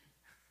hand.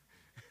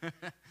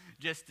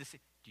 Just to see,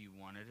 do you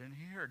want it in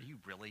here? Or do you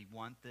really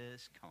want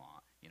this? Come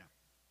on,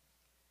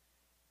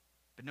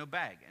 But no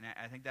bag. And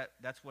I think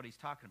that's what he's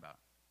talking about.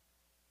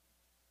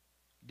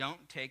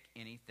 Don't take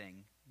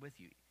anything with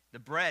you. The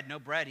bread, no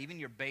bread, even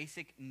your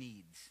basic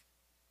needs.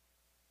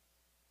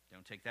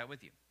 Don't take that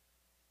with you.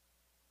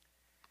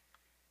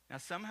 Now,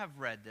 some have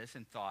read this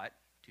and thought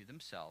to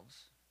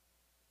themselves,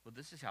 well,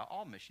 this is how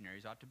all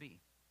missionaries ought to be.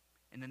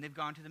 And then they've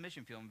gone to the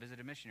mission field and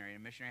visited a missionary,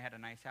 and a missionary had a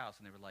nice house,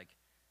 and they were like,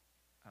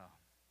 oh,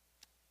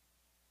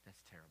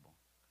 that's terrible.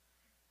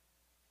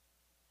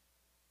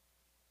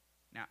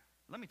 Now,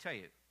 let me tell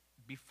you,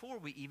 before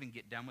we even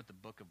get done with the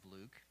book of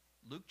Luke,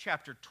 Luke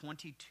chapter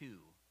 22, in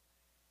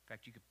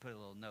fact, you could put a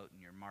little note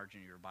in your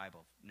margin of your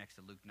Bible next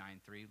to Luke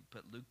 9:3,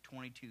 put Luke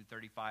 22,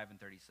 35, and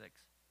 36.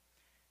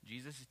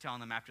 Jesus is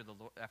telling them after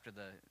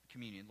the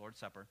communion, Lord's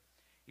Supper,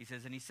 he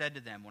says, and he said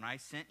to them, when I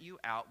sent you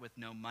out with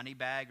no money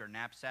bag or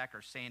knapsack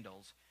or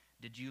sandals,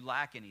 did you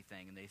lack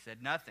anything? And they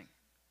said, nothing.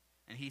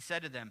 And he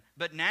said to them,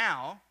 but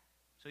now,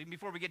 so even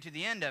before we get to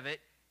the end of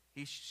it,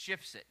 he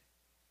shifts it.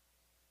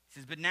 He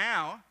says, but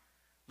now,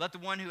 let the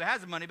one who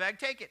has a money bag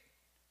take it,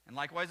 and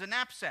likewise a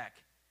knapsack.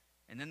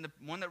 And then the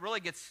one that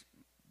really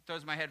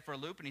throws my head for a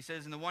loop, and he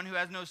says, and the one who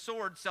has no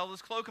sword, sell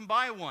his cloak and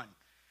buy one.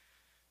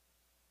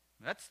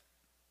 That's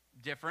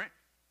different.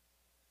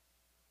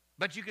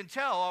 But you can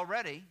tell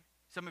already,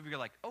 some of you are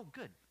like, oh,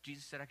 good.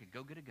 Jesus said I could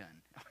go get a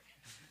gun.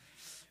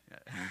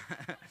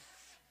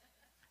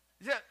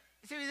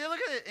 So you look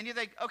at it and you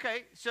think,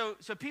 okay, so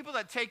people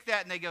that take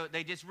that and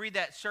they just read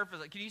that surface.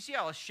 Like, can you see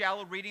how a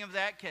shallow reading of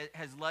that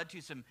has led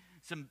to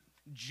some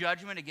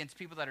judgment against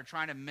people that are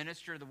trying to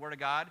minister the word of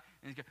God?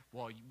 And go,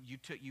 well,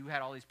 you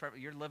had all these,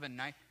 you're living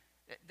nice.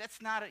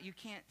 That's not it. You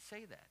can't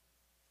say that.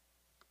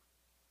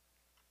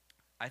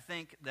 I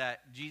think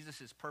that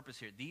Jesus' purpose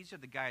here, these are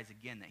the guys,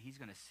 again, that he's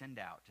going to send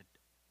out to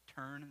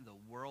turn the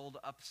world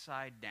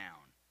upside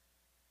down.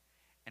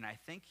 And I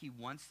think he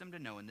wants them to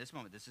know in this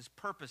moment, this is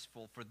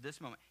purposeful for this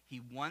moment,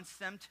 he wants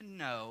them to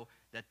know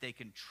that they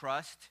can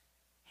trust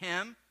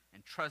him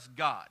and trust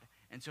God.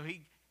 And so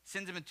he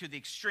sends them into the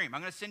extreme.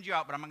 I'm going to send you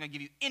out, but I'm not going to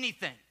give you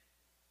anything.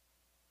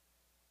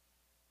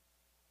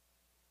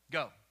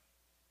 Go.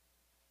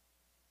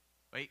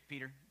 Wait,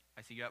 Peter,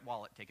 I see you got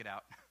wallet, take it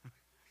out.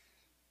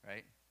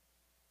 Right?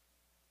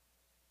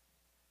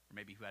 Or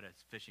maybe who had a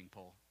fishing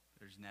pole.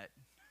 There's net.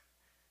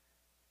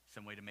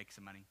 Some way to make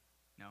some money.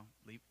 No,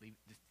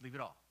 just leave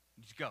it all.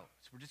 Just go.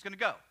 So we're just going to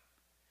go.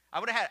 I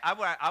would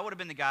have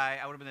been the guy,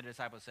 I would have been the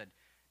disciple who said,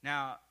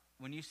 now,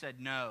 when you said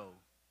no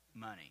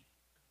money,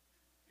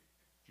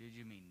 did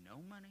you mean no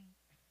money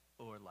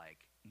or like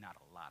not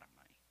a lot of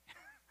money?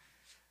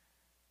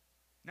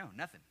 No,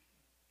 nothing.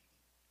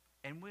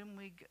 And when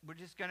we're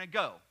just going to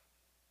go.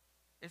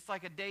 It's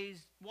like a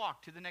day's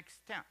walk to the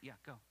next town. Yeah,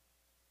 go.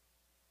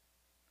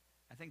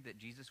 I think that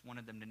Jesus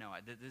wanted them to know.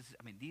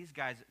 These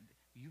guys,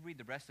 you read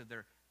the rest of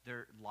their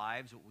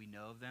lives, what we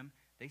know of them,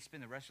 they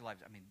spend the rest of their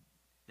lives,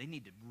 they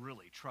need to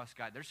really trust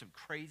God. There's some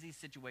crazy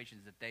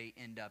situations that they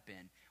end up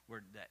in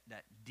where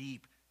that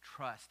deep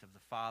trust of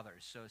the Father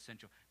is so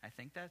essential. I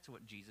think that's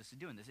what Jesus is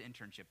doing. This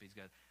internship, he's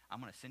got,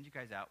 I'm going to send you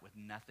guys out with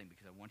nothing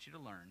because I want you to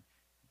learn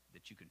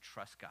that you can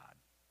trust God.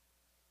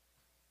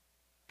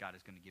 God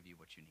is going to give you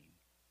what you need.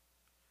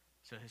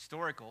 So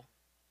historical,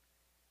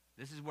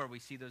 this is where we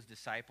see those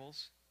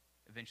disciples,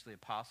 eventually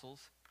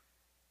apostles.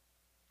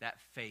 That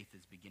faith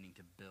is beginning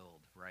to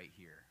build right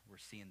here. We're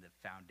seeing the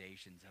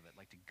foundations of it.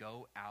 Like to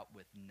go out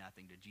with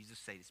nothing. Did Jesus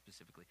say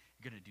specifically,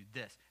 you're going to do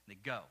this? And they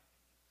go.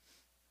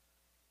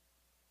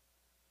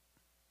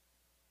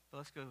 But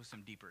let's go with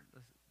some deeper.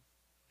 You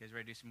guys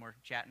ready to do some more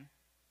chatting?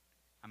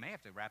 I may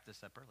have to wrap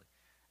this up early.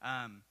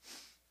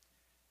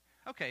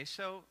 Okay,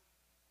 so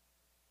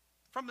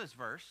from this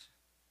verse,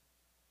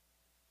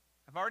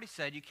 I've already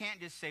said you can't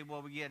just say,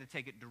 well, we got to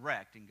take it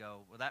direct and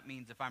go, well, that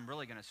means if I'm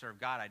really going to serve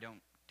God, I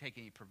don't take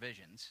any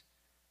provisions.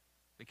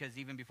 Because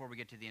even before we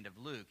get to the end of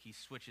Luke, he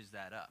switches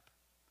that up.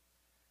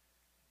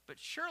 But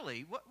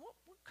surely, what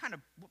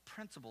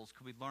principles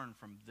could we learn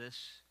from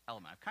this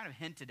element? I've kind of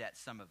hinted at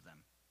some of them.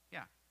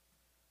 Yeah.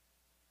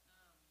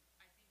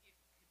 I think it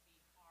could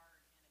be hard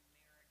in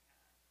America,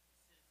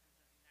 citizens of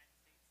the United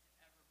States, to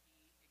ever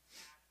be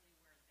exactly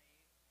where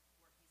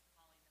he's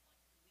calling them,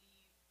 like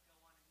leave, go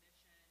on a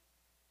mission,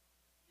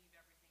 leave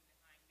everything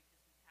behind, because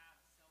we have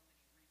so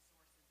many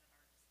resources at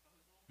our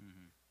disposal.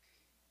 Mm-hmm.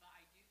 But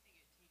I do think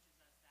it teaches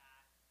us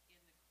that in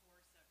the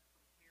course of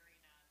preparing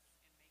us and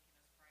making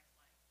us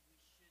Christ-like, we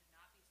should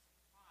not be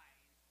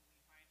surprised when we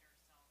find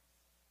ourselves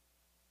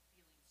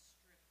feeling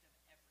stripped of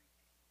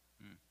everything.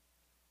 Mm.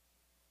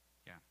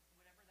 Yeah.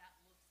 Whatever that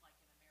looks like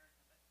in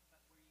America, but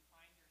where you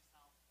find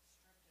yourself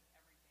stripped of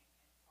everything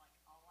and it's like,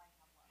 all I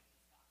have left is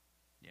God.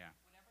 Yeah.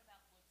 Whatever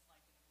that looks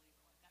like in a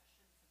believer, like that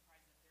shouldn't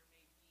surprise that there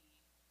may be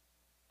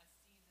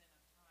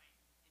a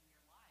season of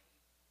time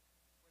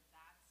in your life where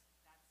that's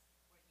what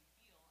you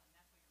feel and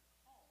that's what you're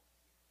called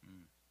to.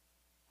 Mm.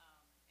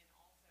 And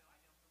also,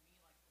 I know for me,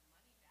 like the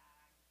money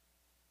bag,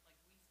 like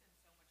we spend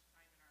so much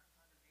time in our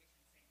congregation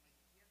saying, like, if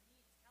you have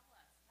needs, tell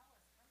us, come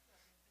to us, we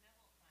have a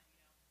benevolent fund,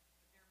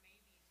 But there may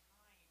be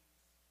times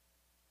where you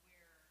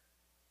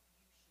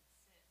should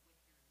sit with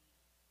your need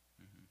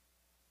Mm-hmm.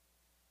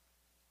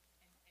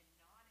 and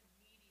not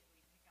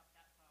immediately pick up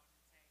that phone and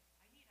say, I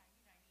need,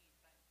 but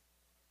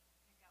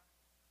pick up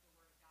the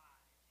Word of God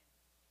and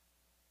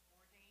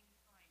ordain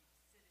time to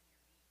sit in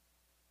your need.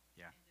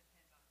 Yeah. And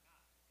depend on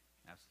God.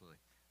 Absolutely.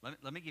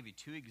 Let me give you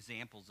two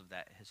examples of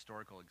that,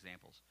 historical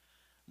examples.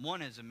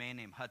 One is a man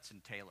named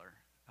Hudson Taylor.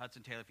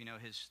 Hudson Taylor, if you know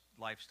his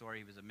life story,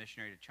 he was a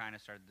missionary to China,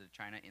 started the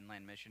China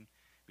Inland Mission.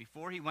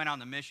 Before he went on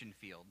the mission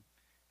field,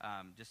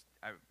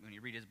 when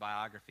you read his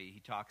biography, he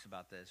talks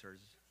about this,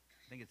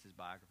 I think it's his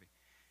biography.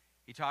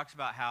 He talks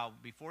about how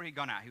before he'd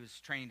gone out, he was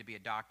training to be a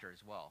doctor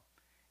as well.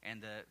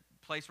 And the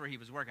place where he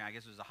was working, I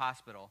guess it was a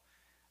hospital,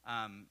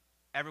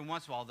 every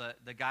once in a while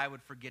the guy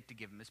would forget to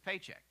give him his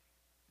paycheck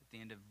at the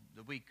end of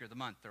the week or the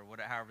month or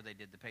whatever, however they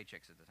did the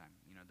paychecks at the time.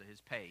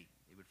 His pay,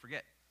 he would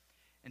forget.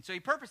 And so he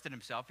purposed it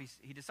himself.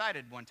 He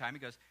decided one time,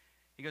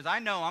 he goes, I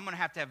know I'm going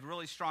to have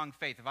really strong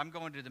faith. If I'm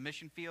going to the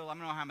mission field, I'm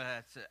going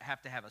to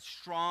have to have a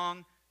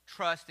strong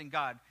trust in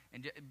God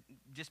and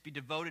just be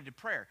devoted to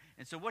prayer.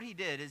 And so what he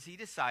did is he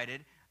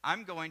decided,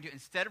 I'm going to,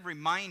 instead of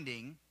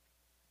reminding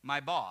my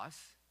boss,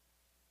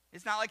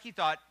 it's not like he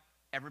thought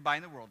everybody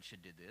in the world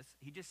should do this.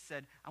 He just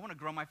said, I want to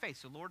grow my faith.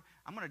 So Lord,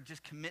 I'm going to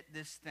just commit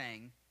this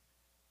thing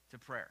to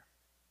prayer.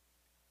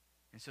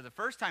 And so the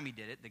first time he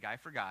did it, the guy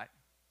forgot.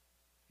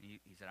 He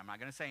said, I'm not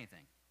going to say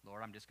anything.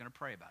 Lord, I'm just going to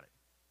pray about it.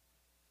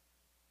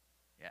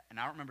 Yeah, and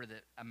I don't remember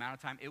the amount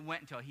of time. It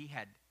went until he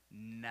had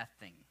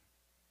nothing.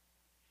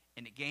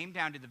 And it came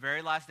down to the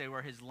very last day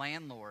where his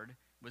landlord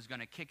was going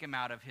to kick him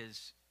out of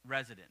his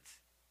residence.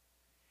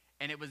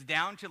 And it was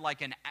down to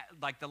like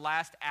the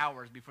last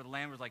hours before the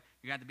landlord was like,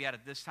 you're going to have to be out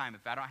at this time.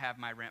 If I don't have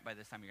my rent by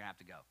this time, you're going to have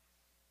to go.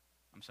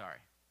 I'm sorry.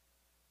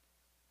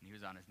 And he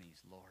was on his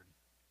knees, Lord.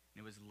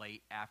 And it was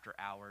late after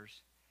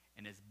hours,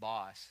 and his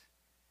boss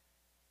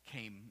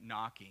came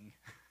knocking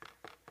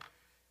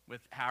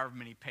with however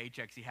many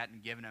paychecks he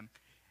hadn't given him.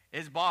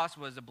 His boss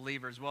was a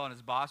believer as well, and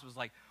his boss was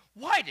like,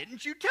 why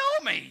didn't you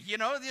tell me? You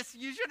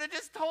should have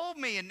just told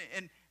me.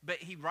 But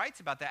he writes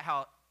about that,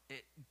 how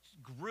it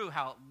grew,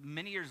 how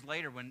many years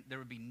later when there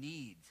would be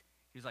needs,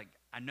 he was like,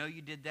 I know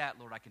you did that,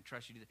 Lord, I can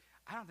trust you to do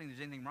that. I don't think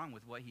there's anything wrong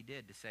with what he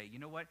did to say, you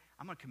know what,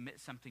 I'm going to commit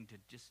something to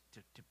just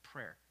to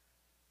prayer.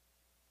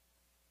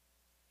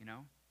 You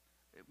know?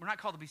 We're not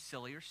called to be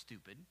silly or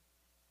stupid,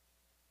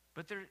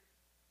 but there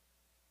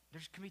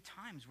can be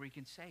times where you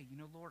can say, you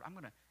know, Lord, I'm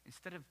going to,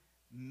 instead of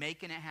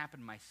making it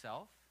happen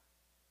myself,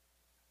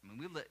 I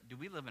mean, do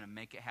we live in a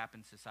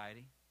make-it-happen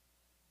society?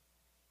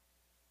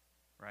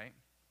 Right?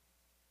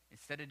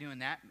 Instead of doing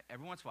that,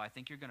 every once in a while, I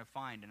think you're going to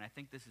find, and I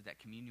think this is that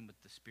communion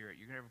with the Spirit,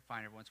 you're going to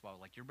find every once in a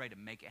while, like you're ready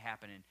to make it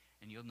happen,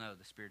 and you'll know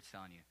the Spirit's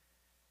telling you,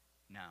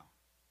 no,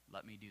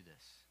 let me do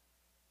this.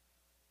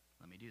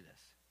 Let me do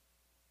this.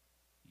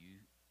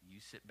 You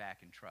sit back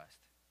and trust.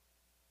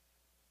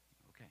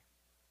 Okay.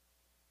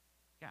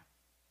 Yeah.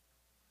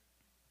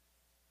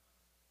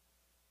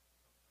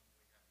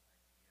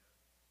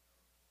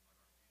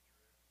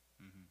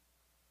 Mm-hmm.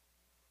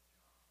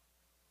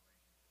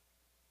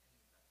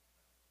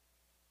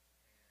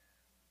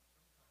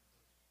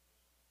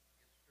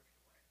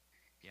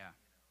 Yeah.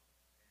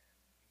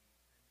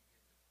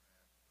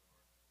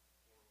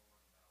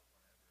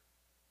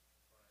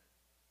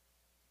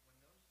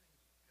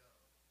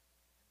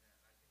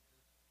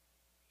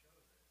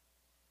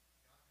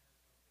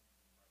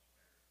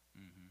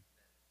 Mm-hmm.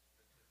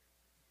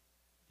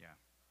 Yeah.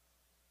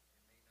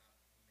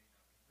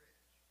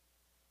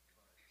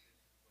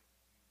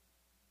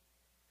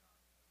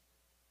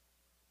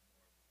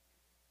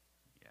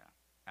 Yeah.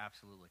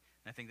 Absolutely.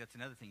 And I think that's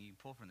another thing you can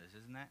pull from this,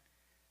 isn't that?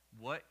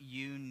 What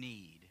you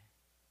need.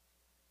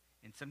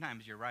 And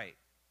sometimes you're right.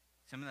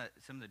 Some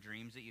of the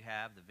dreams that you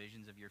have, the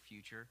visions of your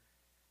future.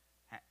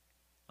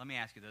 Let me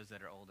ask you, those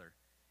that are older,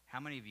 how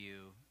many of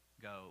you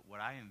go, what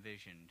I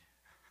envisioned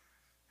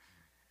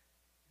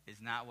is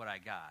not what I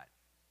got,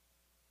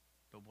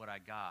 but what I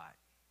got,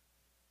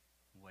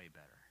 way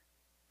better.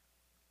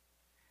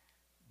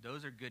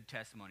 Those are good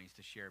testimonies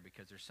to share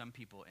because there's some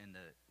people in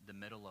the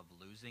middle of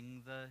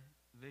losing the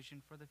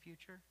vision for the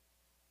future.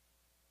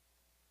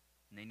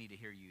 And they need to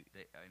hear you.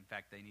 In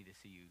fact, they need to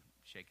see you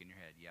shaking your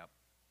head. Yep.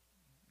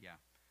 Yeah.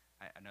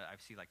 I know. I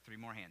see like 3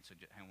 more hands, so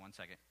hang on 1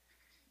 second.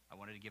 I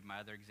wanted to give my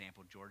other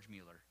example, George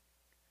Mueller.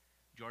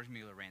 George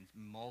Mueller ran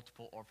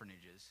multiple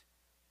orphanages,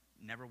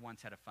 never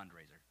once had a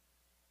fundraiser.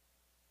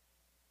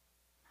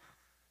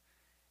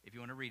 If you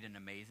want to read an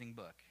amazing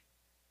book,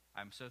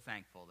 I'm so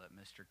thankful that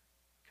Mr.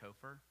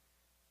 Kofer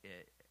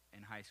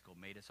in high school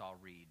made us all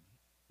read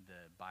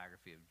the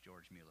biography of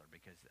George Mueller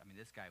because, I mean,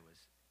 this guy was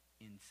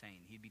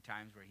insane. He'd be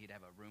times where he'd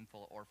have a room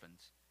full of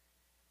orphans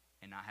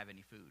and not have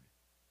any food.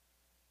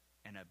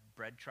 And a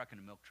bread truck and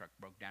a milk truck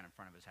broke down in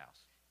front of his house.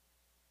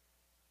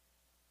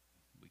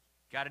 We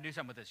got to do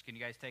something with this. Can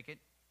you guys take it?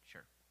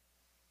 Sure.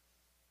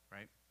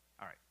 Right?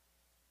 All right.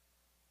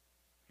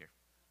 Here.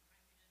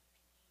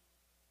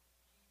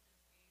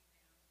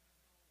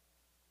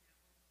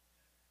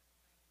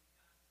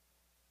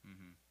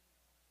 Mm-hmm.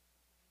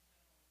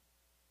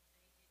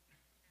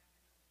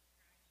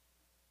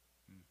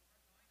 Mm.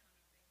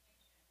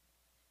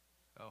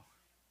 Oh.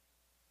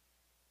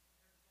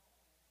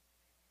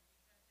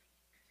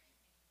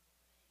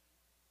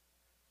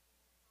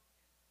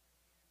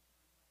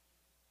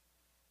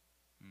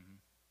 Mm-hmm.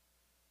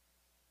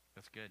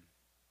 That's good.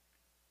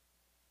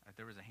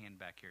 There was a hand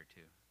back here,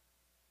 too.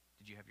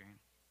 Did you have your hand?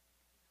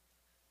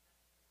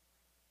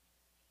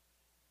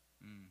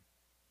 Mm.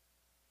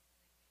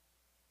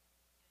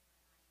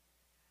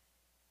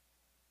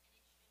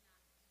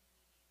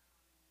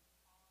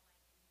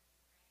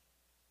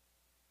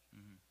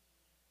 Mm-hmm.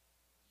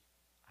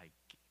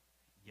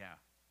 Yeah,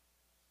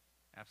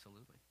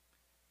 absolutely.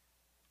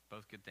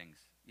 Both good things.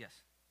 Yes.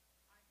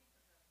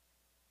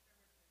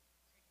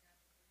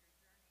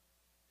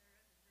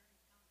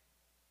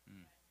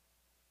 Mm.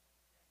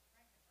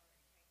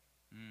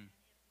 Mm.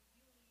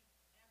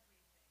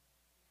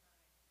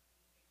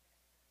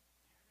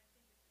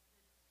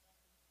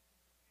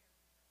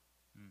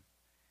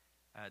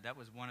 Mm. That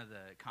was one of the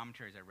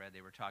commentaries I read.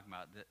 They were talking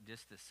about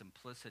just the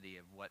simplicity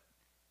of what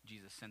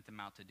Jesus sent them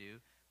out to do.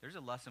 There's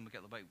a lesson we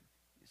get. Like,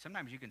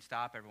 sometimes you can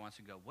stop every once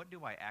and go, what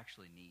do I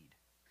actually need?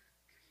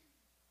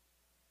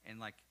 And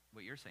like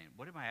what you're saying,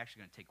 what am I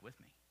actually going to take with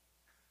me?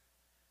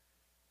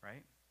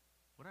 Right?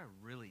 What do I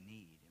really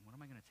need? And what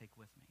am I going to take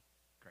with me?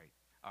 Great.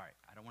 All right.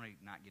 I don't want to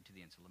not get to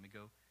the end, so let me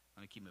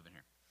keep moving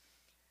here.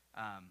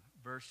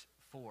 Verse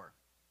 4.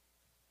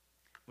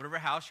 Whatever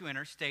house you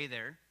enter, stay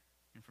there,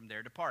 and from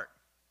there depart.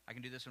 I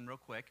can do this one real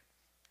quick,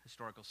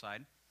 historical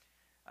side.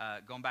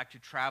 Going back to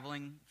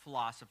traveling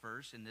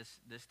philosophers in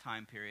this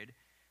time period,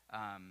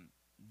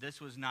 this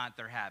was not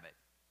their habit.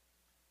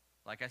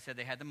 Like I said,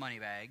 they had the money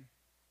bag,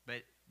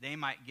 but they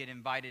might get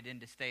invited in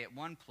to stay at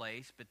one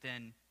place, but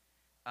then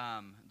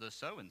the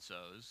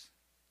so-and-sos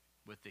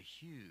with the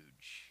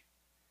huge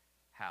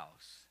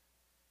house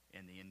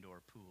and the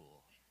indoor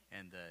pool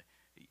and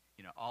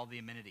all the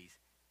amenities.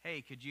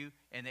 Hey, could you?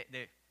 And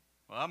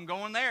well, I'm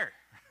going there,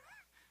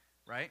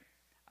 right?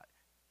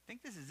 I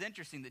think this is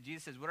interesting that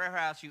Jesus says, whatever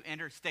house you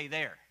enter, stay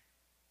there.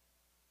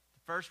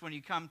 The first one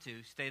you come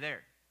to, stay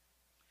there.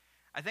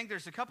 I think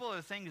there's a couple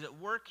of things at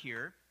work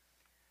here.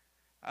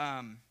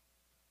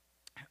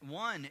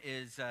 One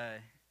is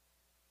that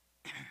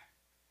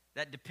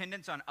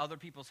dependence on other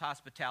people's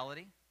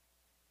hospitality.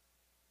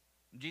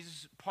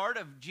 Part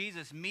of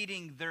Jesus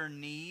meeting their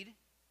need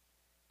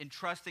and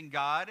trusting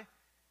God,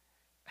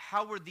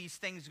 how were these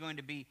things going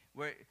to be?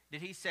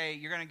 Did he say,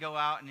 you're going to go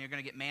out and you're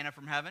going to get manna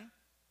from heaven?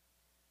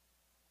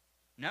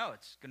 No,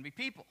 it's going to be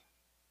people.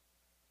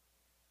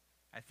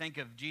 I think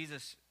of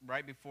Jesus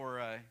right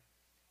before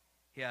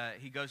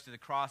he goes to the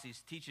cross.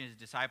 He's teaching his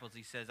disciples.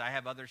 He says, I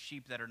have other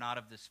sheep that are not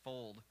of this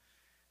fold.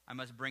 I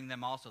must bring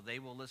them also. They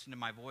will listen to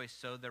my voice,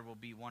 so there will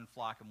be one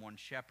flock and one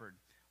shepherd.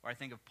 Or I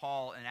think of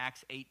Paul in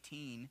Acts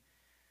 18,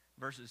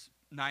 verses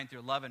 9 through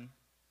 11,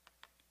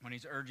 when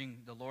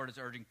the Lord is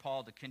urging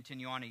Paul to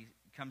continue on. He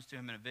comes to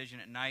him in a vision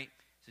at night.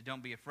 He said,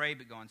 don't be afraid,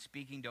 but go on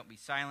speaking. Don't be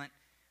silent.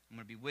 I'm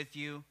going to be with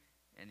you.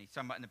 And he's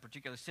talking about in the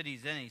particular city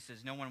he's in. He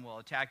says, no one will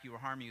attack you or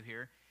harm you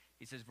here.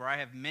 He says, for I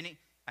have many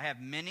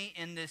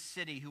in this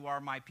city who are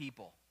my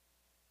people.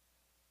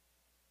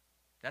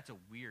 That's a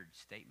weird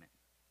statement.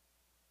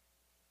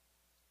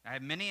 I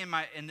have many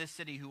in this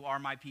city who are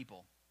my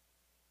people.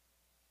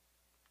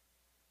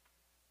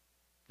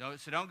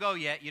 So don't go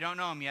yet. You don't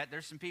know them yet.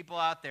 There's some people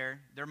out there.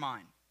 They're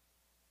mine.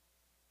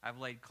 I've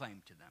laid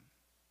claim to them.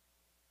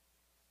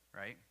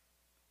 Right?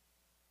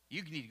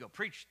 You need to go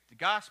preach the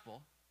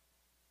gospel.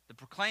 The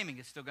proclaiming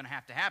is still going to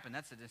have to happen.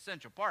 That's an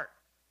essential part.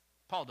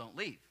 Paul, don't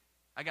leave.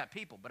 I got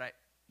people, but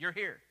you're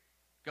here.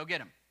 Go get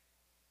them.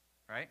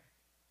 Right?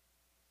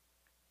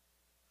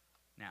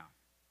 Now,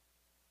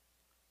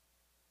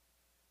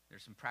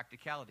 there's some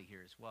practicality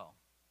here as well.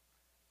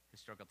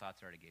 Historical thoughts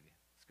I already gave you.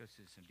 Let's go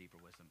through some deeper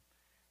wisdom.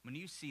 When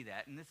you see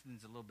that, and this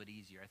one's a little bit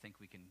easier, I think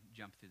we can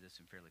jump through this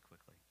one fairly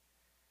quickly.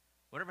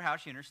 Whatever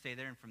house you enter, stay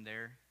there, and from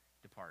there,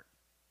 depart.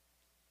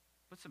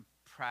 What's some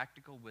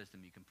practical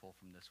wisdom you can pull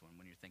from this one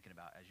when you're thinking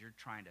about, as you're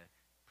trying to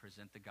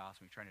present the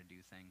gospel, you're trying to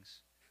do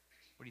things?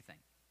 What do you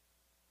think?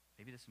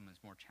 Maybe this one is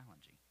more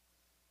challenging.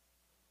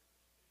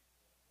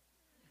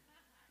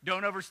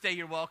 Don't overstay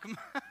your welcome.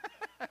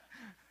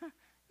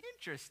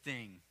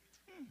 Interesting.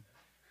 I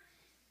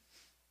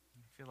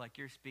feel like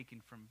you're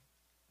speaking from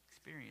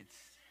experience.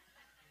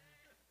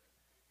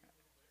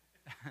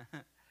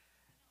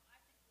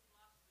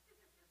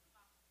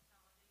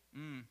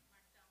 Mm.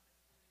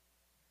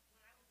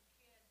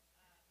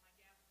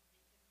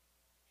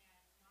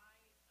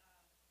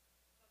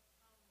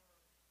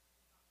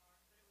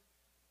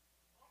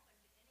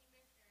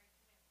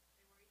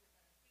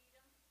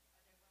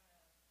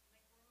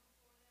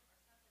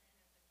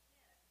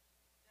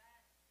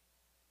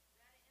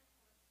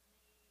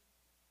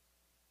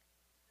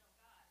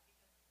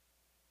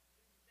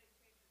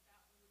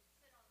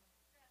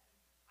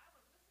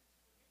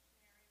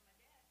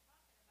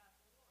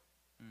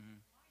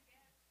 Mm-hmm.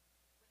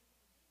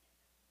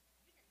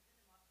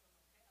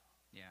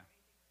 Yeah.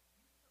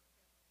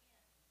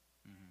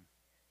 Mm-hmm.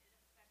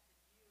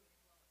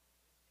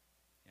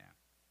 Yeah.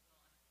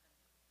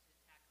 To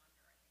tack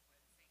under, I think what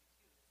it's saying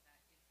too is that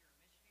if you're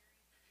a missionary,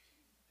 there's going to be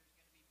people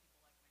like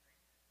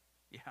my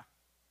grandparents. Yeah.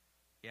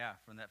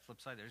 Yeah. From that flip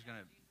side, there's going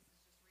to Jesus is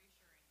just reassuring them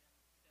there'll be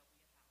a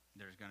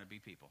house. there's going to be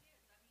people.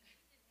 Kids, I mean, we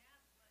didn't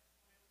have much when I was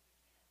a kid.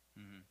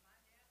 Mm-hmm. My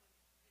dad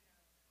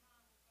would, come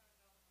on, we're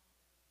gonna go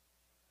home.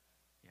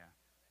 Yeah.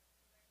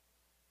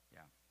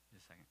 Yeah.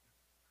 Just a second.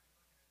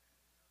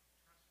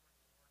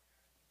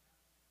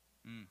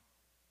 Mm.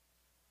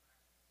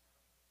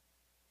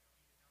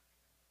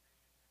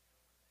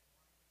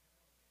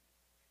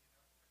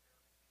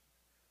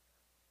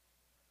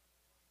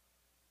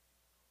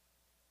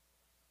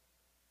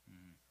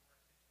 Mm.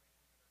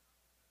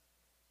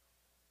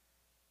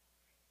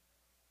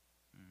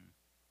 Mm.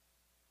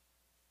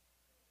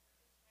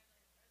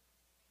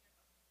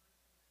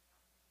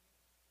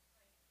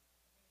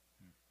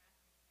 Mm.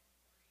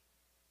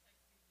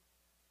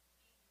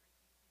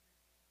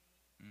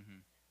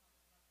 Mm-hmm.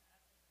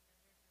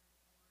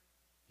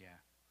 Yeah.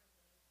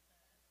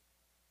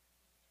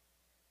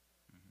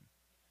 Mm-hmm.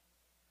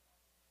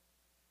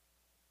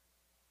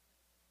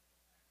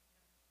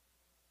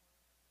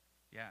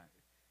 Yeah.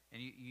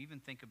 And you even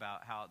think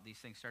about how these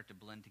things start to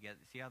blend together.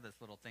 See how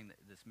this little thing,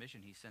 this mission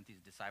he sent these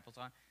disciples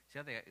on? See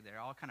how they're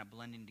all kind of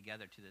blending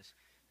together to this.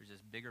 There's this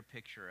bigger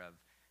picture of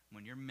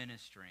when you're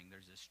ministering,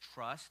 there's this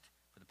trust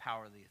for the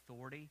power of the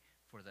authority,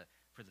 for the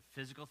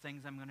physical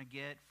things I'm going to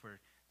get, for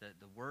the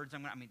words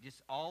I'm going to, I mean,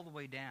 just all the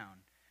way down.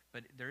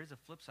 But there is a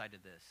flip side to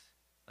this.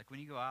 Like when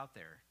you go out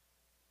there,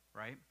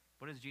 right?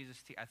 What does Jesus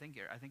I think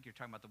you're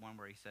talking about the one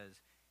where he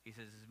says,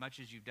 as much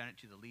as you've done it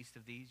to the least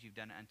of these, you've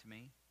done it unto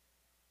me.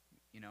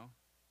 You know,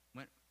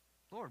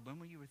 Lord, when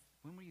were you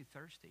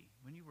thirsty?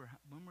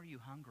 When were you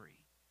hungry?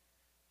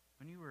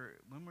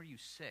 When were you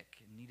sick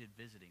and needed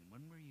visiting?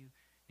 When were you?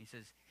 And he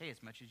says, hey,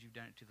 as much as you've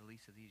done it to the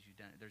least of these, you've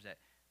done it. There's that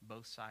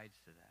both sides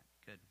to that.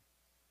 Good.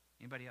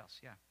 Anybody else?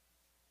 Yeah.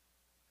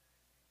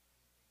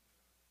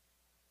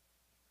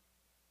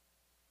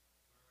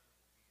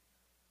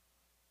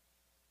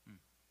 Hmm.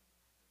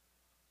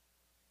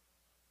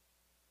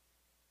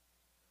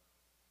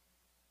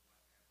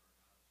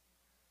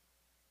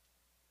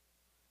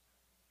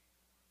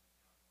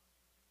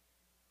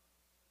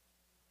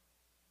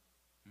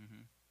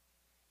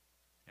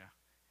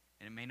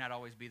 And it may not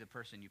always be the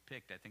person you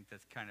picked. I think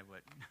that's kind of what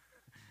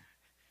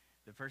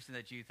the person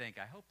that you think,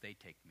 I hope they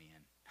take me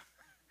in.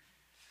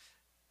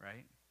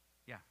 Right?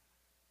 Yeah.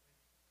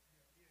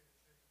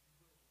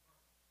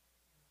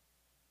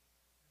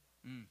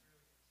 Mm.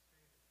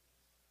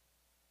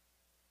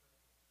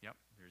 Yep.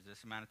 There's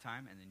this amount of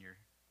time, and then you're.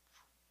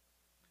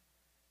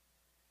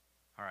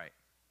 All right.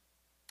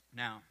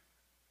 Now,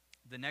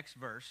 the next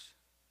verse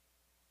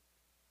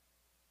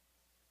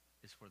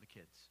is for the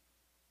kids.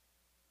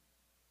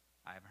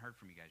 I haven't heard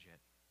from you guys yet.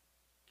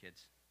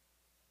 Kids?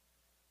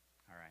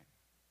 All right.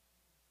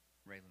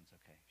 Raylan's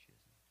okay. She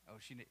isn't. Oh,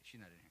 she's not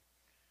in here.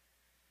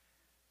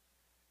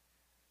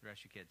 The rest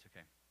of you kids,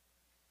 okay.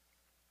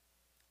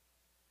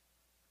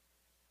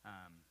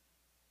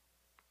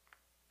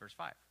 Verse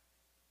 5.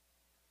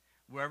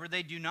 Wherever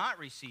they do not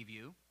receive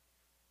you,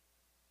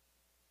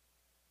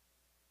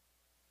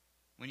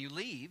 when you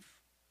leave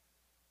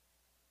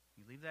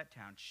that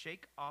town,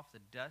 shake off the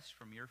dust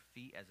from your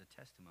feet as a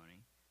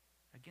testimony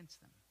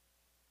against them.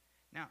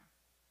 Now,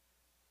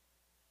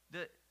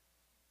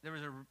 there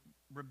was a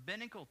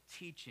rabbinical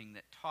teaching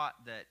that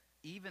taught that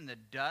even the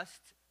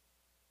dust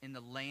in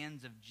the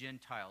lands of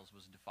Gentiles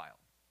was defiled.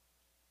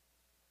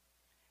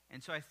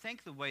 And so I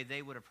think the way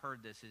they would have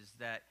heard this is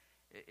that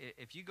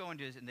if you go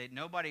into this and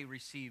nobody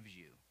receives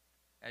you,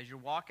 as you're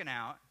walking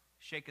out,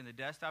 shaking the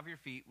dust off your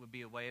feet would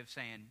be a way of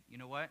saying, you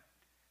know what?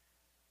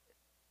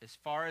 As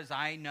far as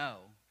I know,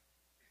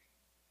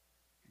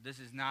 this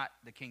is not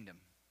the kingdom.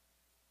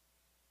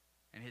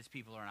 And his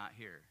people are not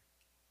here.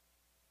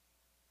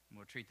 And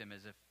we'll treat them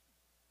as if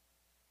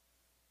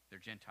they're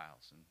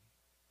Gentiles and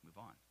move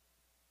on.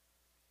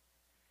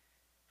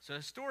 So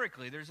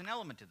historically, there's an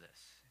element to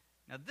this.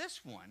 Now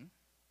this one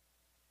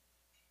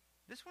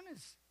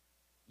is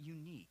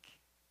unique.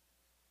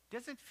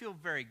 Doesn't feel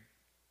very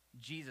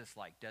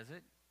Jesus-like, does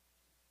it?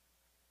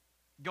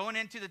 Going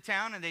into the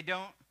town and they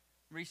don't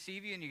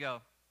receive you and you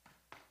go,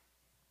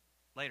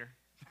 later.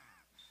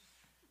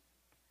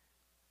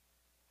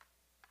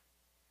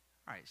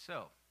 All right,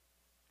 so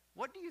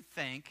what do you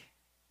think,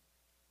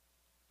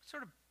 what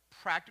sort of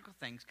practical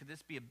things could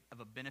this be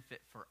of a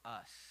benefit for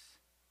us?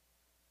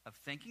 Of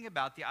thinking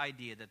about the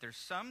idea that there's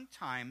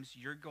sometimes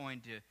you're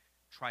going to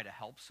try to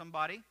help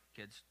somebody.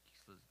 Kids,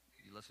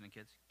 you listening,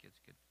 kids?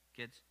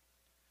 Kids.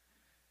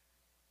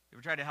 You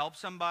ever try to help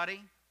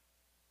somebody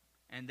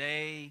and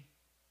they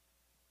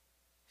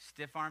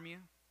stiff arm you?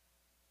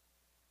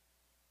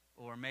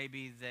 Or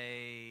maybe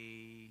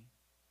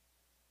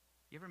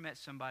you ever met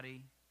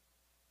somebody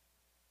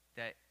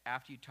that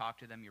after you talk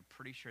to them, you're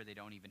pretty sure they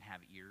don't even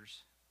have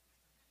ears?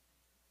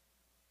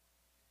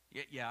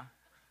 Yeah.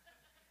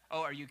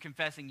 Oh, are you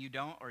confessing you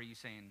don't, or are you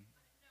saying?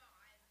 No,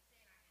 I'm saying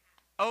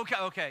I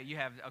have. Okay, you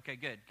have. Okay,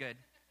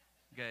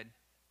 good.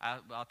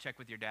 I'll check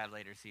with your dad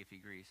later, see if he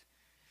agrees.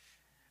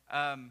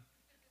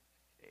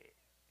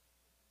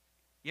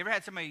 You ever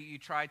had somebody you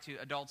try to,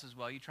 adults as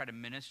well, you try to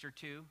minister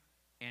to,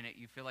 and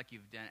you feel like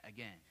you've done it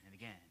again and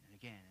again and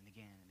again and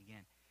again and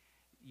again.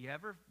 You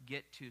ever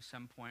get to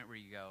some point where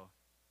you go,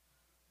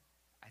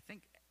 I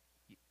think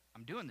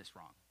I'm doing this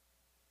wrong.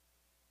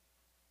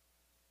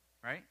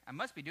 Right? I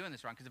must be doing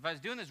this wrong, because if I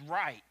was doing this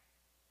right,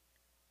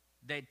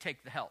 they'd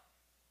take the help.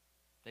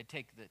 They'd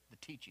take the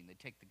teaching. They'd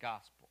take the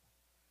gospel.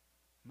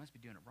 I must be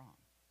doing it wrong.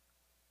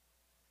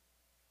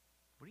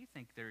 What do you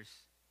think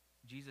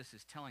Jesus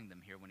is telling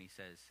them here when he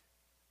says,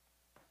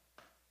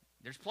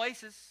 there's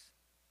places.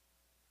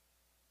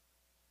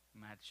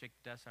 I'm going to have to shake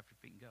the dust off your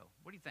feet and go.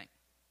 What do you think?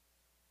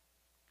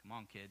 Come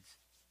on, kids.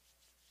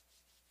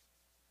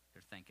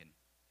 They're thinking,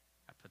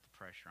 I put the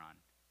pressure on.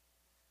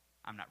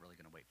 I'm not really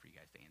going to wait for you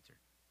guys to answer.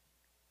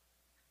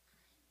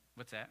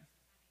 What's that?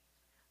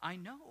 I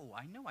know.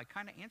 I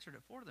kind of answered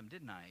it for them,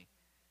 didn't I?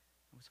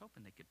 I was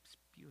hoping they could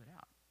spew it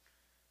out.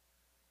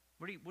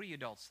 What do you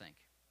adults think?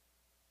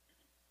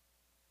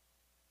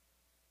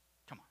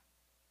 Come on.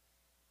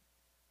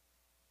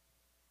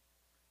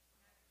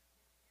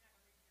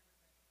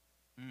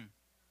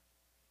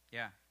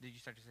 Yeah. Did you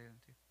start to say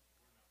that too?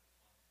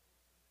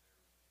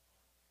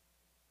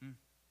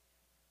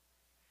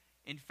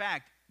 In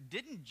fact,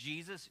 didn't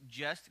Jesus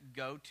just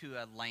go to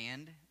a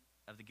land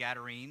of the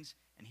Gadarenes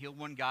and heal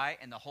one guy,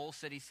 and the whole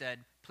city said,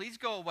 please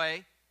go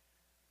away?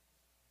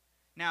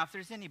 Now, if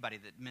there's anybody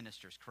that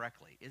ministers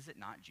correctly, is it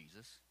not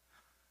Jesus?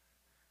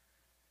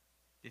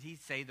 Did he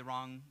say the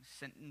wrong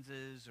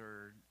sentences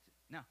or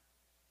no?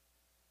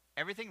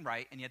 Everything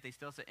right, and yet they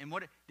still say, and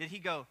what did he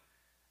go,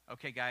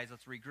 okay, guys,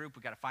 let's regroup.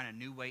 We've got to find a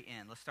new way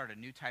in. Let's start a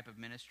new type of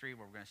ministry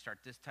where we're going to start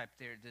this type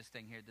there, this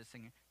thing here, this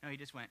thing here. No, he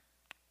just went.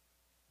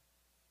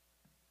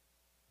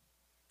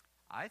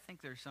 I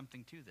think there's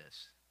something to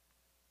this.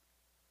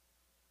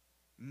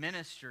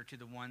 Minister to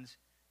the ones.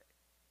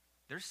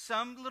 There's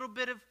some little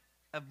bit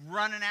of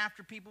running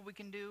after people we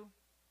can do.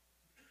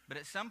 But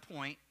at some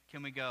point,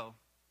 can we go,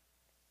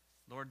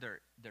 Lord,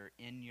 they're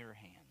in your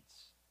hands.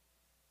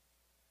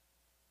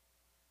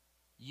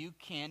 You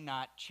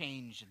cannot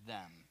change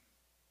them.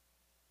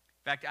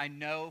 In fact, I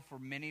know for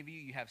many of you,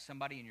 you have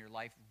somebody in your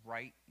life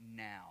right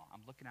now.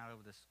 I'm looking out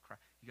over this crowd.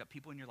 You got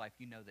people in your life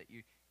you know that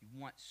you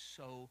want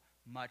so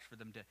much for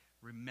them to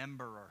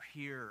remember or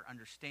hear or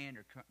understand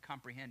or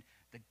comprehend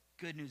the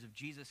good news of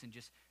Jesus and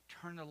just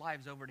turn their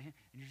lives over to him.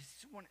 And you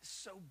just want it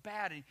so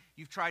bad. And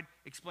you've tried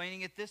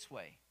explaining it this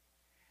way.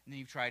 And then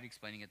you've tried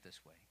explaining it this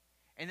way.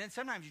 And then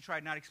sometimes you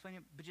tried not explaining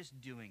it, but just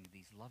doing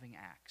these loving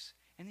acts.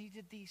 And then you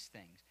did these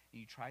things.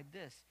 And you tried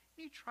this.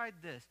 And you tried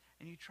this.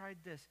 And you tried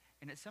this.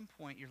 And at some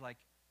point, you're like,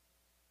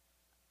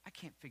 I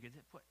can't figure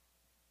that. What?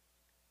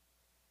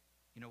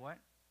 You know what?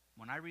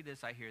 When I read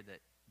this, I hear that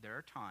there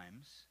are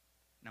times,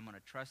 and I'm going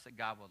to trust that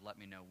God will let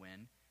me know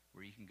when,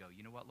 where you can go,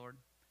 you know what, Lord?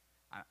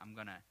 I'm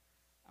going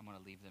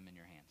to leave them in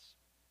your hands.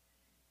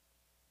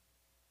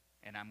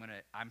 And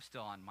I'm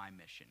still on my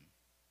mission,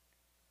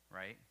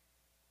 right?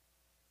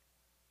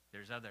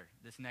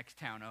 This next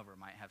town over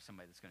might have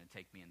somebody that's going to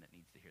take me in that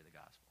needs to hear the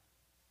gospel.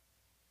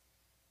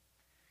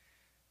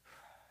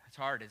 It's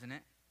hard, isn't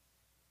it?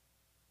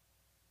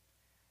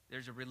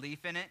 There's a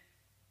relief in it.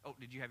 Oh,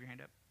 did you have your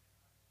hand up?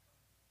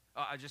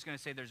 Oh, I was just going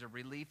to say there's a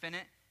relief in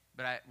it,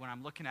 but when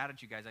I'm looking at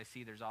it, you guys, I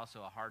see there's also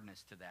a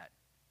hardness to that.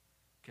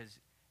 Because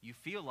you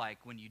feel like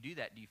when you do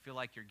that, do you feel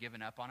like you're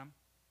giving up on them?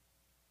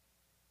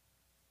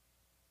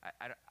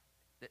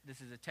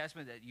 This is a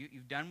testament that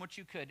you've done what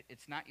you could.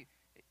 It's not...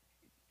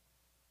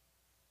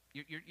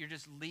 You're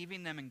just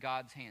leaving them in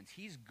God's hands.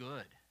 He's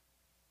good.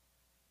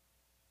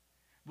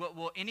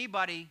 Will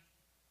anybody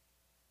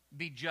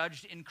be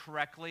judged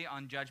incorrectly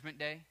on Judgment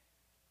Day?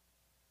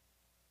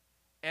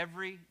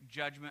 Every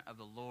judgment of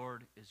the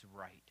Lord is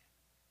right.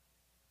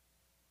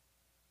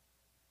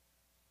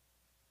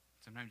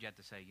 Sometimes you have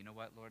to say, you know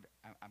what, Lord,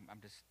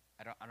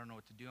 I don't know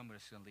what to do. I'm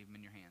just going to leave them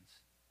in your hands,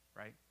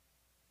 right?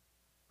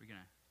 We're going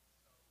to...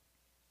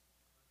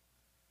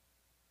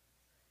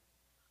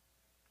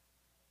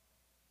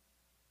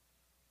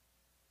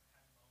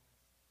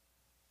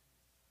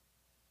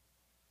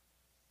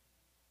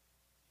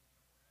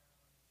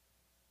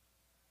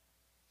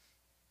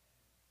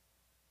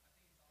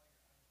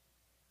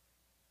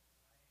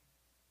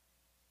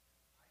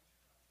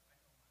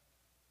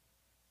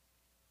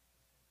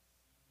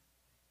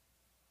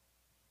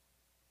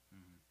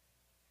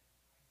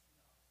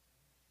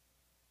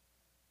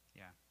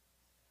 Yeah.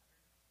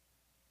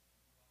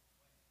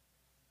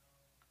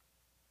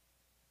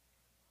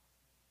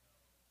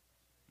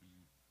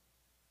 Mm-hmm.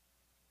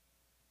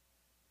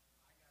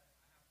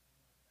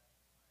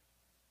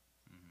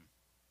 Mm-hmm.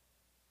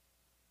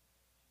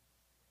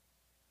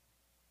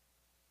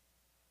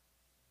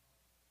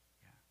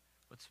 Yeah.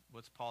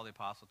 What's Paul the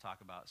Apostle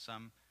talk about?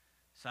 Some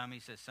he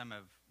says, some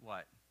have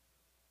what?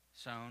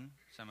 Sown,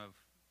 some have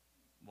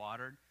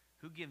watered.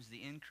 Who gives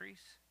the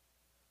increase?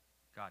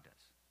 God does.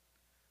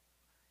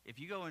 If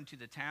you go into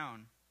the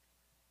town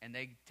and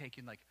they take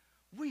you like,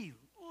 we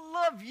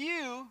love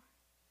you,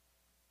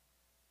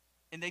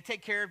 and they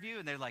take care of you,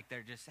 and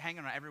they're just hanging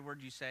on every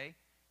word you say,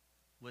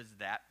 was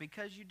that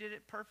because you did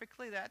it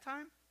perfectly that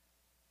time?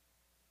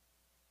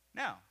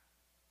 No.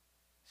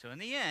 So in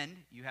the end,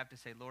 you have to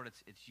say, Lord,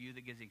 it's you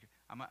that gives the increase.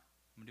 I'm going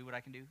to do what I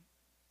can do,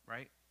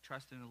 right?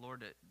 Trust in the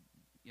Lord that,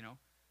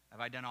 have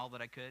I done all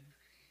that I could?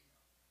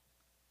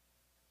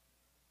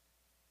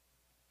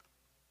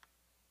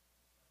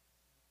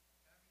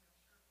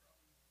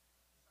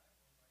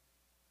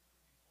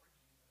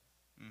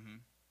 Mm-hmm.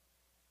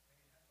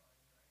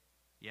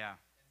 Yeah.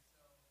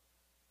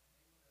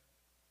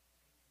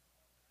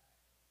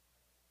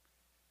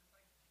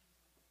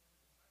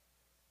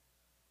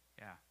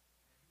 Yeah.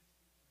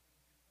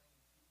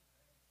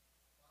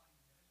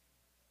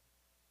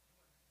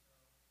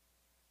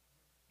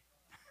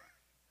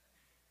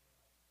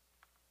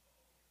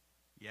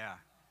 Yeah.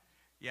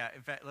 Yeah.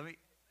 In fact, let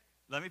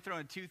me throw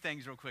in two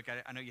things real quick.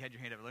 I know you had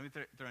your hand up, but let me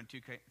throw in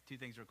two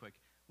things real quick.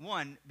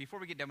 One, before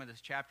we get done with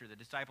this chapter, the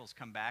disciples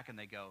come back and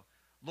they go,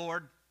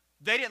 Lord,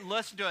 they didn't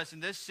listen to us in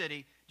this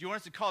city. Do you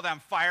want us to call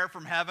down fire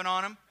from heaven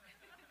on them?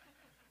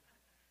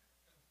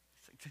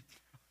 It's like,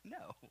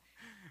 no.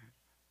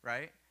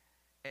 Right?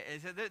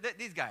 And so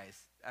these guys,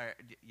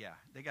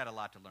 they got a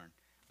lot to learn.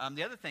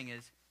 The other thing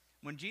is,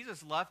 when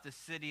Jesus left the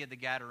city of the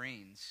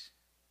Gadarenes,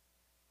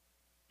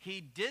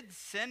 he did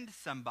send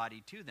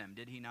somebody to them,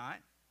 did he not?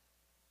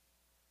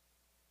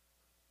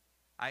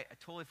 I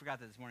totally forgot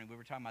that this morning. We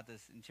were talking about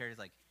this, and Sherry's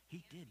like,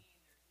 he did.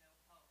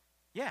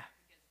 Yeah.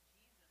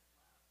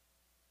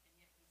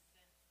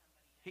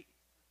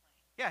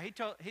 He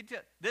told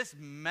this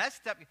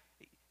messed up,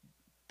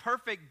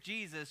 perfect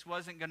Jesus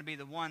wasn't going to be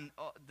the one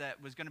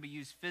that was going to be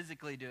used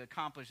physically to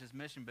accomplish his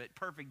mission, but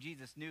perfect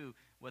Jesus knew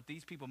what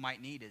these people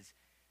might need is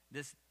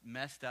this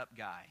messed up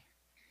guy.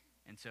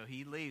 And so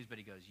he leaves, but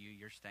he goes,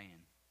 you're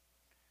staying.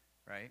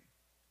 Right?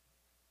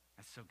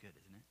 That's so good,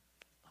 isn't it?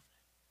 Love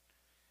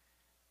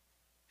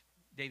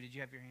that. Dave, did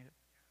you have your hand up?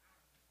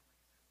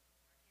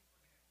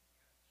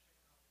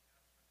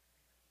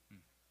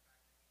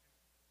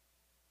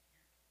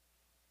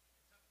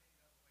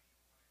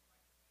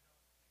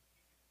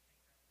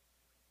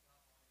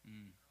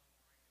 Mm.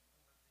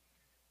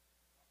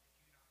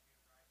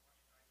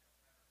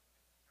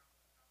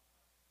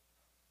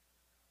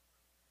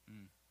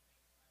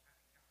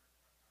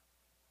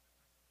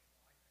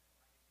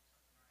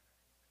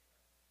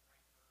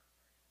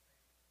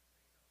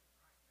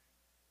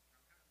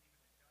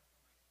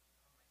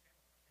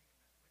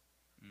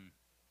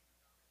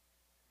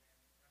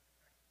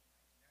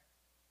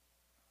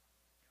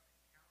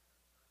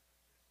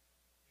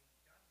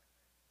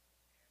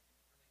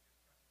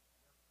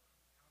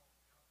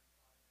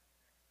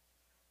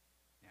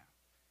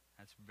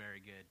 That's very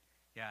good.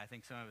 Yeah, I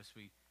think some of us,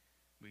 we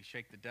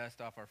shake the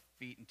dust off our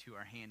feet into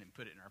our hand and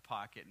put it in our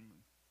pocket and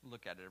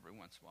look at it every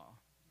once in a while.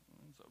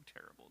 Oh, so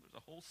terrible. There's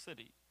a whole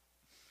city.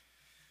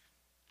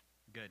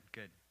 Good,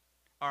 good.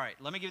 All right,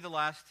 let me give you the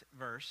last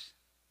verse.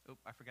 Oh,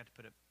 I forgot to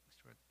put it.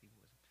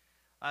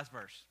 Last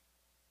verse.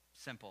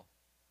 Simple.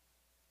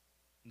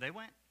 They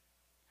went.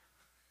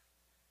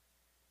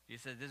 You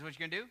said, this is what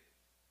you're going to do?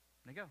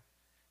 They go.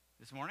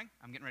 This morning,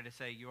 I'm getting ready to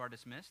say, you are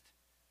dismissed.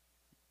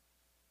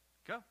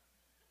 Go.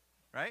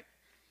 Right?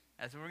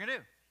 That's what we're going to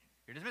do.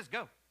 You're dismissed.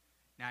 Go.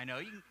 Now, I know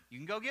you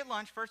can go get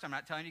lunch first. I'm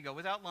not telling you to go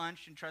without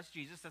lunch and trust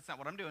Jesus. That's not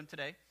what I'm doing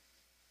today.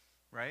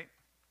 Right?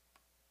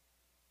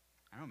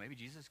 I don't know. Maybe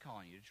Jesus is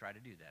calling you to try to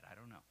do that. I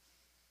don't know.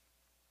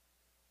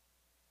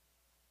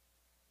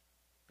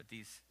 But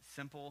these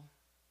simple,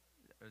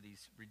 or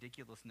these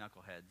ridiculous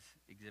knuckleheads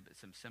exhibit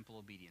some simple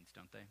obedience,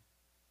 don't they?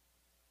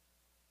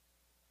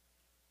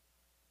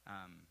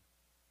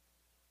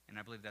 And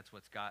I believe that's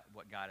what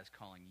God is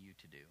calling you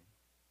to do.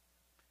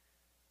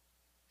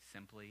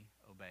 Simply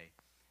obey.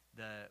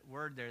 The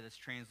word there that's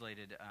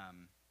translated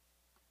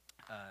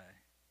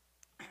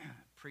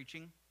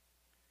preaching.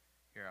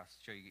 Here, I'll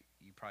show you.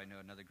 You probably know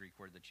another Greek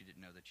word that you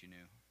didn't know that you knew.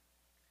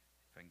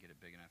 If I can get it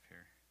big enough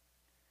here.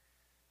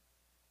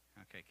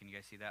 Okay, can you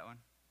guys see that one?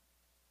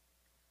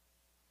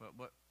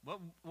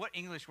 What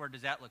English word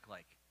does that look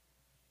like?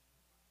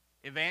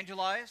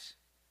 Evangelize?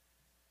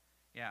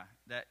 Yeah,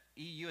 that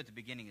EU at the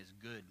beginning is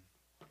good.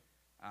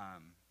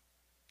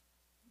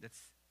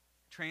 That's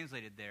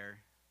translated there,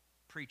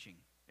 preaching,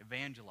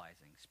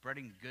 evangelizing,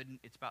 spreading good.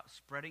 It's about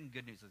spreading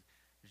good news.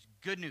 There's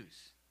good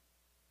news,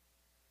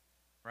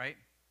 right?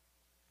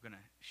 We're going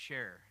to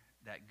share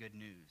that good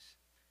news.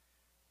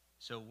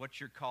 So what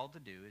you're called to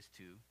do is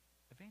to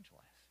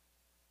evangelize.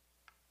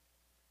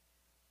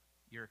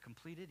 You're a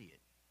complete idiot,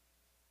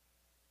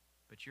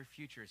 but your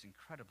future is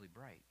incredibly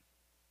bright,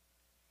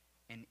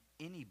 and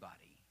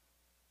anybody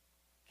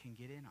can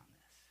get in on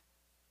this,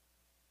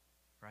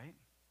 right?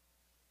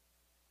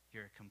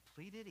 You're a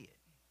complete idiot,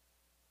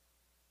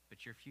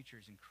 but your future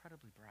is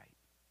incredibly bright,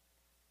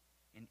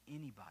 and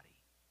anybody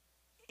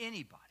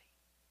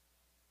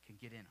can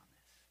get in on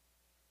this.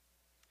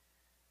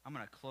 I'm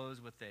going to close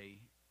with a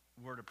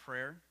word of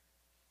prayer,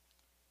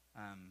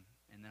 and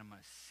then I'm going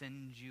to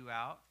send you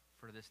out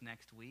for this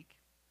next week.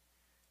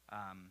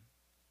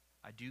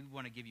 I do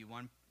want to give you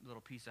one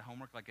little piece of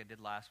homework like I did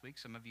last week.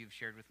 Some of you have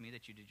shared with me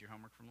that you did your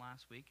homework from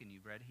last week and you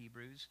read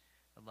Hebrews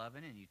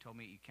 11 and you told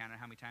me you counted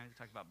how many times we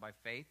talked about by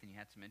faith and you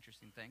had some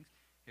interesting things.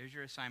 Here's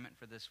your assignment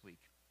for this week.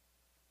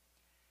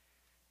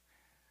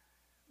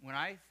 When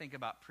I think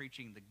about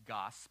preaching the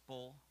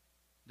gospel,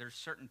 there's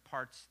certain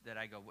parts that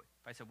I go,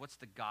 if I said, what's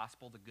the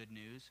gospel, the good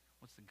news?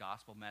 What's the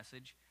gospel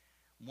message?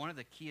 One of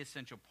the key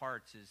essential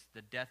parts is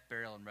the death,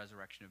 burial, and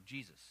resurrection of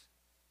Jesus,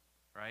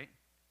 right?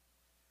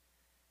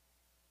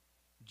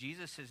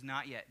 Jesus has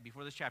not yet,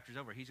 before this chapter's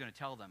over, he's going to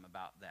tell them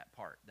about that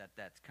part,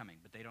 that's coming,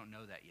 but they don't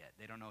know that yet.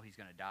 They don't know he's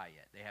going to die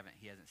yet.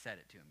 He hasn't said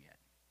it to them yet.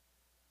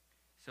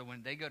 So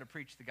when they go to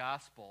preach the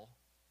gospel,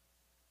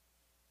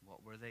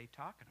 what were they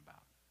talking about?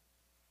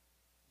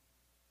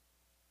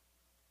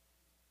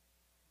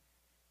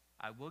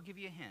 I will give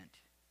you a hint.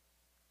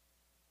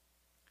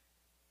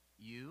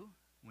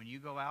 When you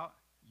go out,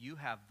 you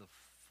have the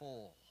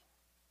full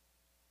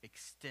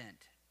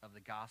extent of the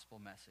gospel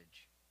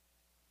message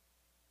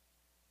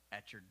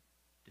at your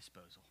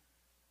disposal.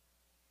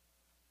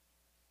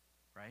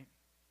 Right?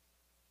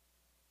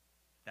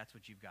 That's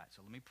what you've got.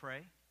 So let me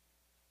pray.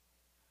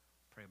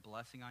 Pray a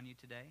blessing on you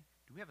today.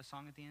 Do we have a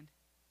song at the end?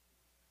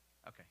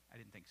 Okay, I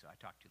didn't think so. I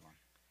talked too long.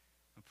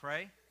 I'm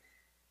pray.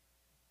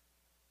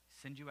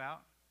 Send you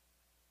out.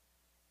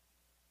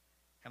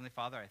 Heavenly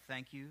Father, I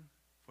thank you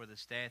for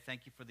this day. I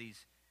thank you for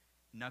these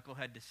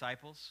knucklehead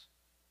disciples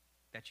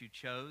that you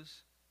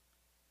chose.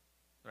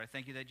 Lord, I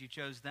thank you that you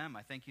chose them.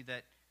 I thank you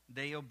that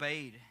they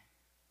obeyed.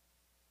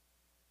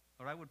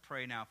 Lord, I would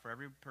pray now for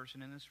every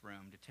person in this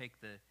room to take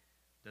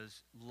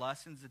those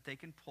lessons that they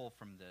can pull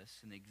from this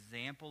and the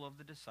example of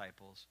the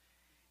disciples.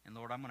 And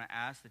Lord, I'm going to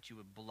ask that you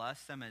would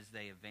bless them as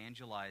they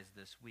evangelize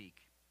this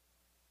week.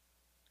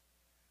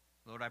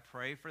 Lord, I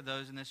pray for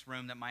those in this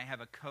room that might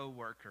have a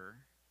coworker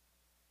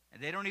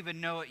and they don't even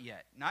know it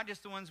yet. Not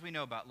just the ones we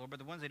know about, Lord, but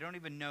the ones they don't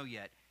even know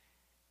yet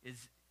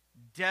is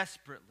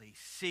desperately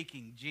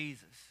seeking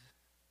Jesus.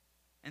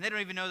 And they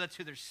don't even know that's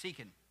who they're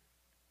seeking.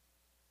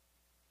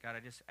 God, I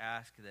just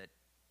ask that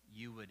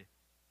you would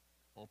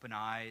open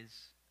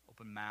eyes,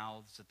 open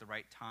mouths at the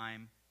right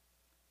time,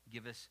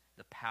 give us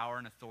the power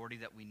and authority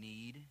that we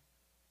need,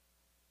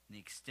 and the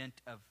extent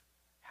of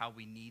how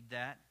we need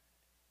that.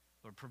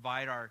 Lord,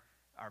 provide our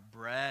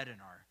bread and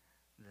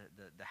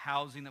the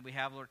housing that we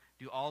have, Lord.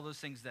 Do all those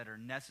things that are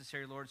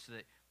necessary, Lord, so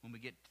that when we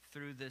get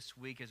through this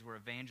week as we're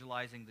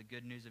evangelizing the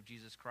good news of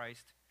Jesus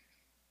Christ,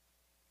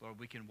 Lord,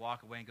 we can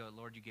walk away and go,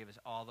 Lord, you gave us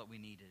all that we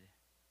needed.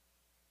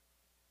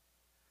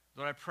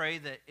 Lord, I pray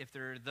that if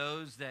there are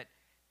those that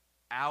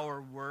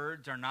our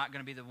words are not going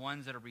to be the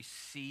ones that are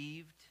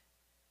received,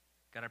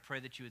 God, I pray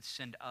that you would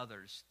send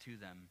others to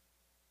them.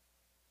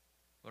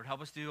 Lord,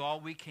 help us do all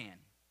we can.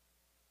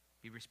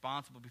 Be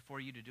responsible before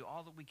you to do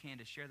all that we can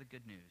to share the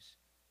good news.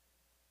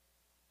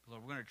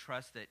 Lord, we're going to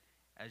trust that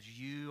as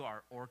you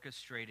are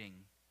orchestrating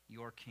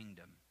your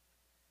kingdom,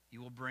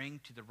 you will bring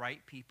to the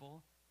right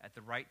people at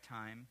the right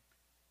time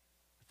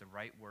with the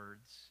right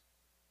words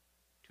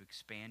to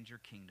expand your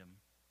kingdom,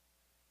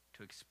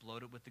 to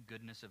explode it with the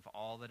goodness of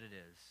all that it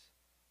is.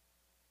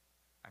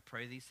 I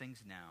pray these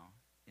things now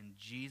in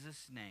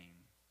Jesus' name.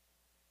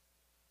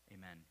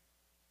 Amen.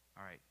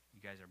 All right,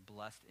 you guys are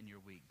blessed in your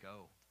week.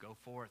 Go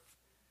forth.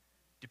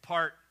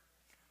 Depart